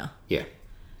boringer. Yeah.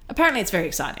 Apparently it's very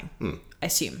exciting, I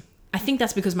assume. I think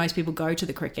that's because most people go to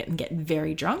the cricket and get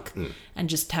very drunk and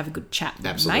just have a good chat with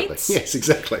Absolutely. mates. Yes,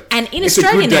 exactly. And in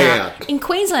Australia now, in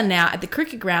Queensland now, at the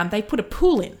cricket ground, they put a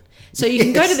pool in. So you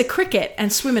can go to the cricket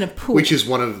and swim in a pool. Which is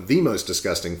one of the most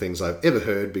disgusting things I've ever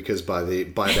heard, because by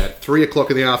about 3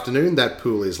 o'clock in the afternoon, that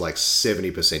pool is like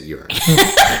 70% urine.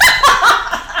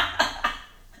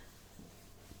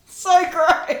 So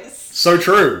gross. So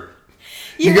true.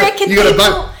 You got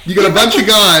a bunch of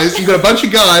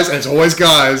guys, and it's always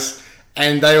guys,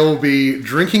 and they will be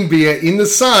drinking beer in the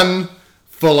sun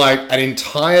for like an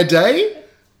entire day.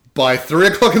 By 3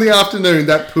 o'clock in the afternoon,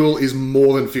 that pool is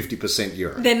more than 50%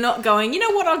 urine. They're not going, you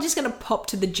know what, I'm just going to pop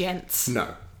to the gents.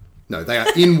 No, they are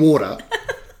in water.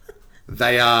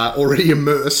 They are already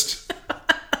immersed.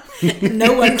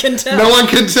 No one can tell. No one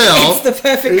can tell. It's the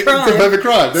perfect crime. It's the perfect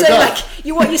crime. So, like,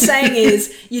 what you're saying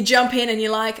is, you jump in and you're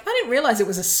like, I didn't realise it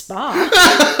was a spa.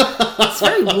 It's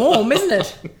very warm, isn't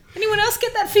it? Anyone else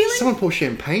get that feeling? Someone pour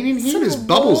champagne in here? There's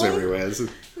bubbles everywhere.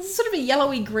 It's sort of a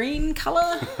yellowy green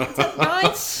colour. Is that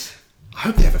right? I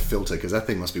hope they have a filter, because that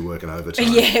thing must be working overtime.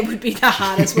 Yeah, it would be the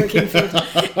hardest working filter.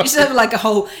 You should have like a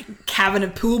whole cabin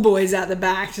of pool boys out the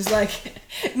back, just like,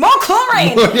 more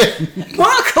chlorine! More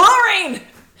chlorine!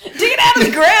 Dig it out of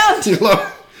the ground!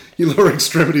 Your lower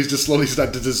extremities just slowly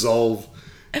start to dissolve.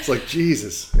 It's like,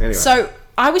 Jesus. Anyway. So,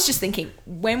 I was just thinking,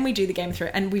 when we do the Game Through,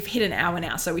 and we've hit an hour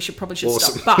now, so we should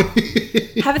stop. But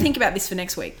have a think about this for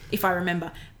next week, if I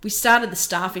remember. We started the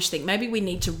starfish thing. Maybe we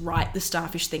need to write the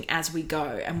starfish thing as we go,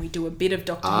 and we do a bit of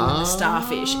Doctor Who and the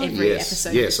starfish every episode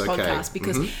of this podcast.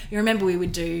 Because you remember we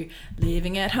would do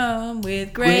Living at Home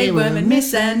with Grey Worm and Miss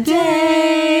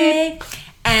Sunday.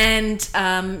 And,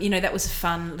 that was a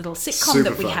fun little sitcom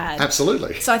that we had.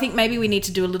 Absolutely. So I think maybe we need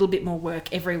to do a little bit more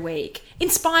work every week,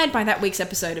 inspired by that week's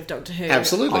episode of Doctor Who.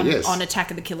 Absolutely, yes. On Attack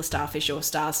of the Killer Starfish, or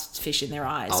Starfish in Their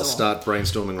Eyes. I'll start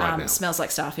brainstorming right now. Smells like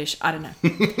starfish. I don't know.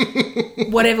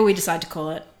 Whatever we decide to call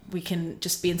it, we can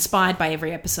just be inspired by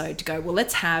every episode to go, well,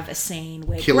 let's have a scene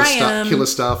where Killer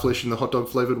Starfish in the hot dog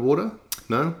flavoured water?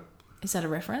 No? Is that a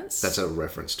reference? That's a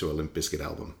reference to a Limp Bizkit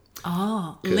album.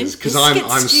 Oh, Limp Bizkit. Because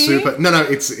I'm super. No,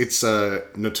 it's a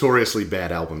notoriously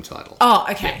bad album title. Oh,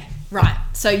 okay, yeah. Right.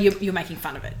 So you're making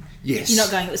fun of it. Yes. You're not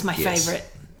going, it was my favourite.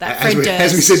 That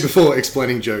as we said before,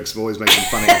 explaining jokes always makes them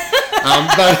funny.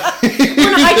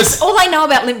 But all I know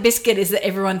about Limp Bizkit is that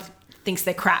everyone thinks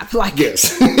they're crap. Like,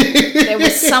 yes. There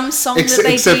was some song that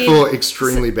they except did. for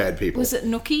extremely bad people. Was it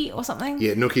Nookie or something?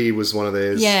 Yeah, Nookie was one of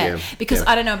theirs. Yeah, because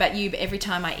I don't know about you, but every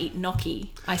time I eat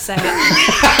gnocchi, I say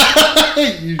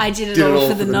I did it all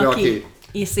for the gnocchi.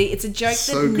 You see, it's a joke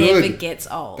that never gets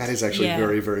old. That is actually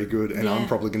very, very good, and I'm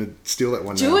probably going to steal that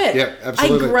one now. Do it. Yeah,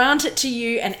 absolutely. I grant it to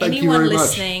you and anyone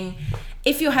listening.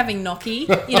 If you're having gnocchi,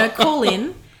 call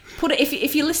in. Put it,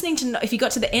 if you're listening if you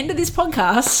got to the end of this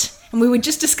podcast, and we were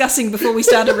just discussing before we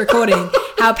started recording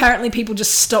how apparently people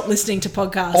just stop listening to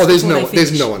podcasts. Oh, there's no one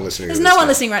listening. There's no one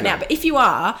listening right now. But if you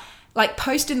are,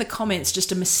 post in the comments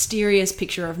just a mysterious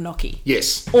picture of gnocchi.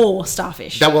 Yes. Or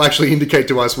starfish. That will actually indicate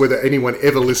to us whether anyone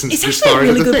ever listens to this far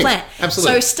into the thing. It's actually a really good plan.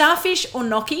 Absolutely. So starfish or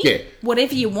gnocchi,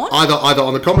 whatever you want. Either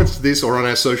on the comments to this or on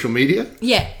our social media.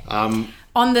 Yeah.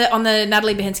 On the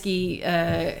Natalie Bohensky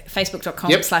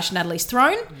Facebook.com/Natalie's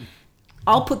Throne.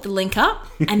 I'll put the link up,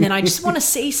 and then I just want to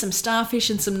see some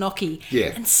starfish and some gnocchi,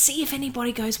 and see if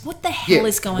anybody goes, what the hell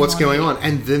is going on? What's going on?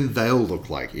 And then they'll look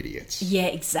like idiots. Yeah,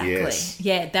 exactly. Yes.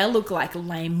 Yeah, they'll look like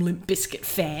lame Limp Bizkit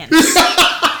fans.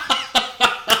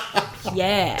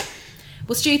 Yeah.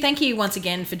 Well, Stu, thank you once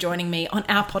again for joining me on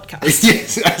our podcast.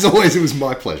 Yes, as always, it was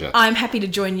my pleasure. I'm happy to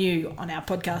join you on our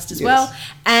podcast as well.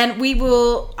 And we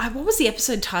will... what was the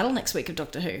episode title next week of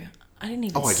Doctor Who? I didn't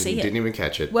even see it. I didn't even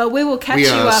catch it. Well, we will catch you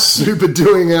up. We are super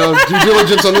doing our due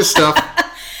diligence on this stuff.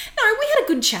 No, we had a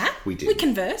good chat. We did. We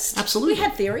conversed. Absolutely. We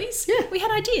had theories. Yeah. We had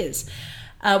ideas.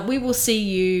 We will see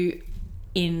you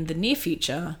in the near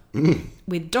future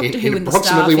with Doctor Who and the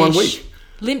Starfish, 1 week.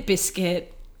 Limp Bizkit,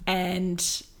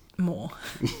 and more.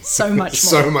 So much more.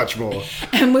 So much more.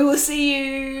 And we will see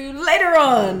you later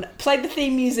on. Play the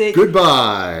theme music.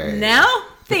 Goodbye. Now?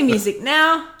 Theme music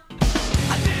now.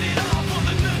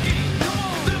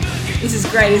 This is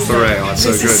great, isn't it?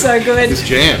 This is so good. This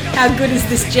jam. How good is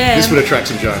this jam? This would attract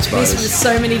some giant spiders. This was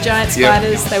so many giant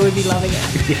spiders. They would be loving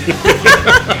it.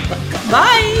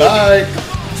 Bye. Bye.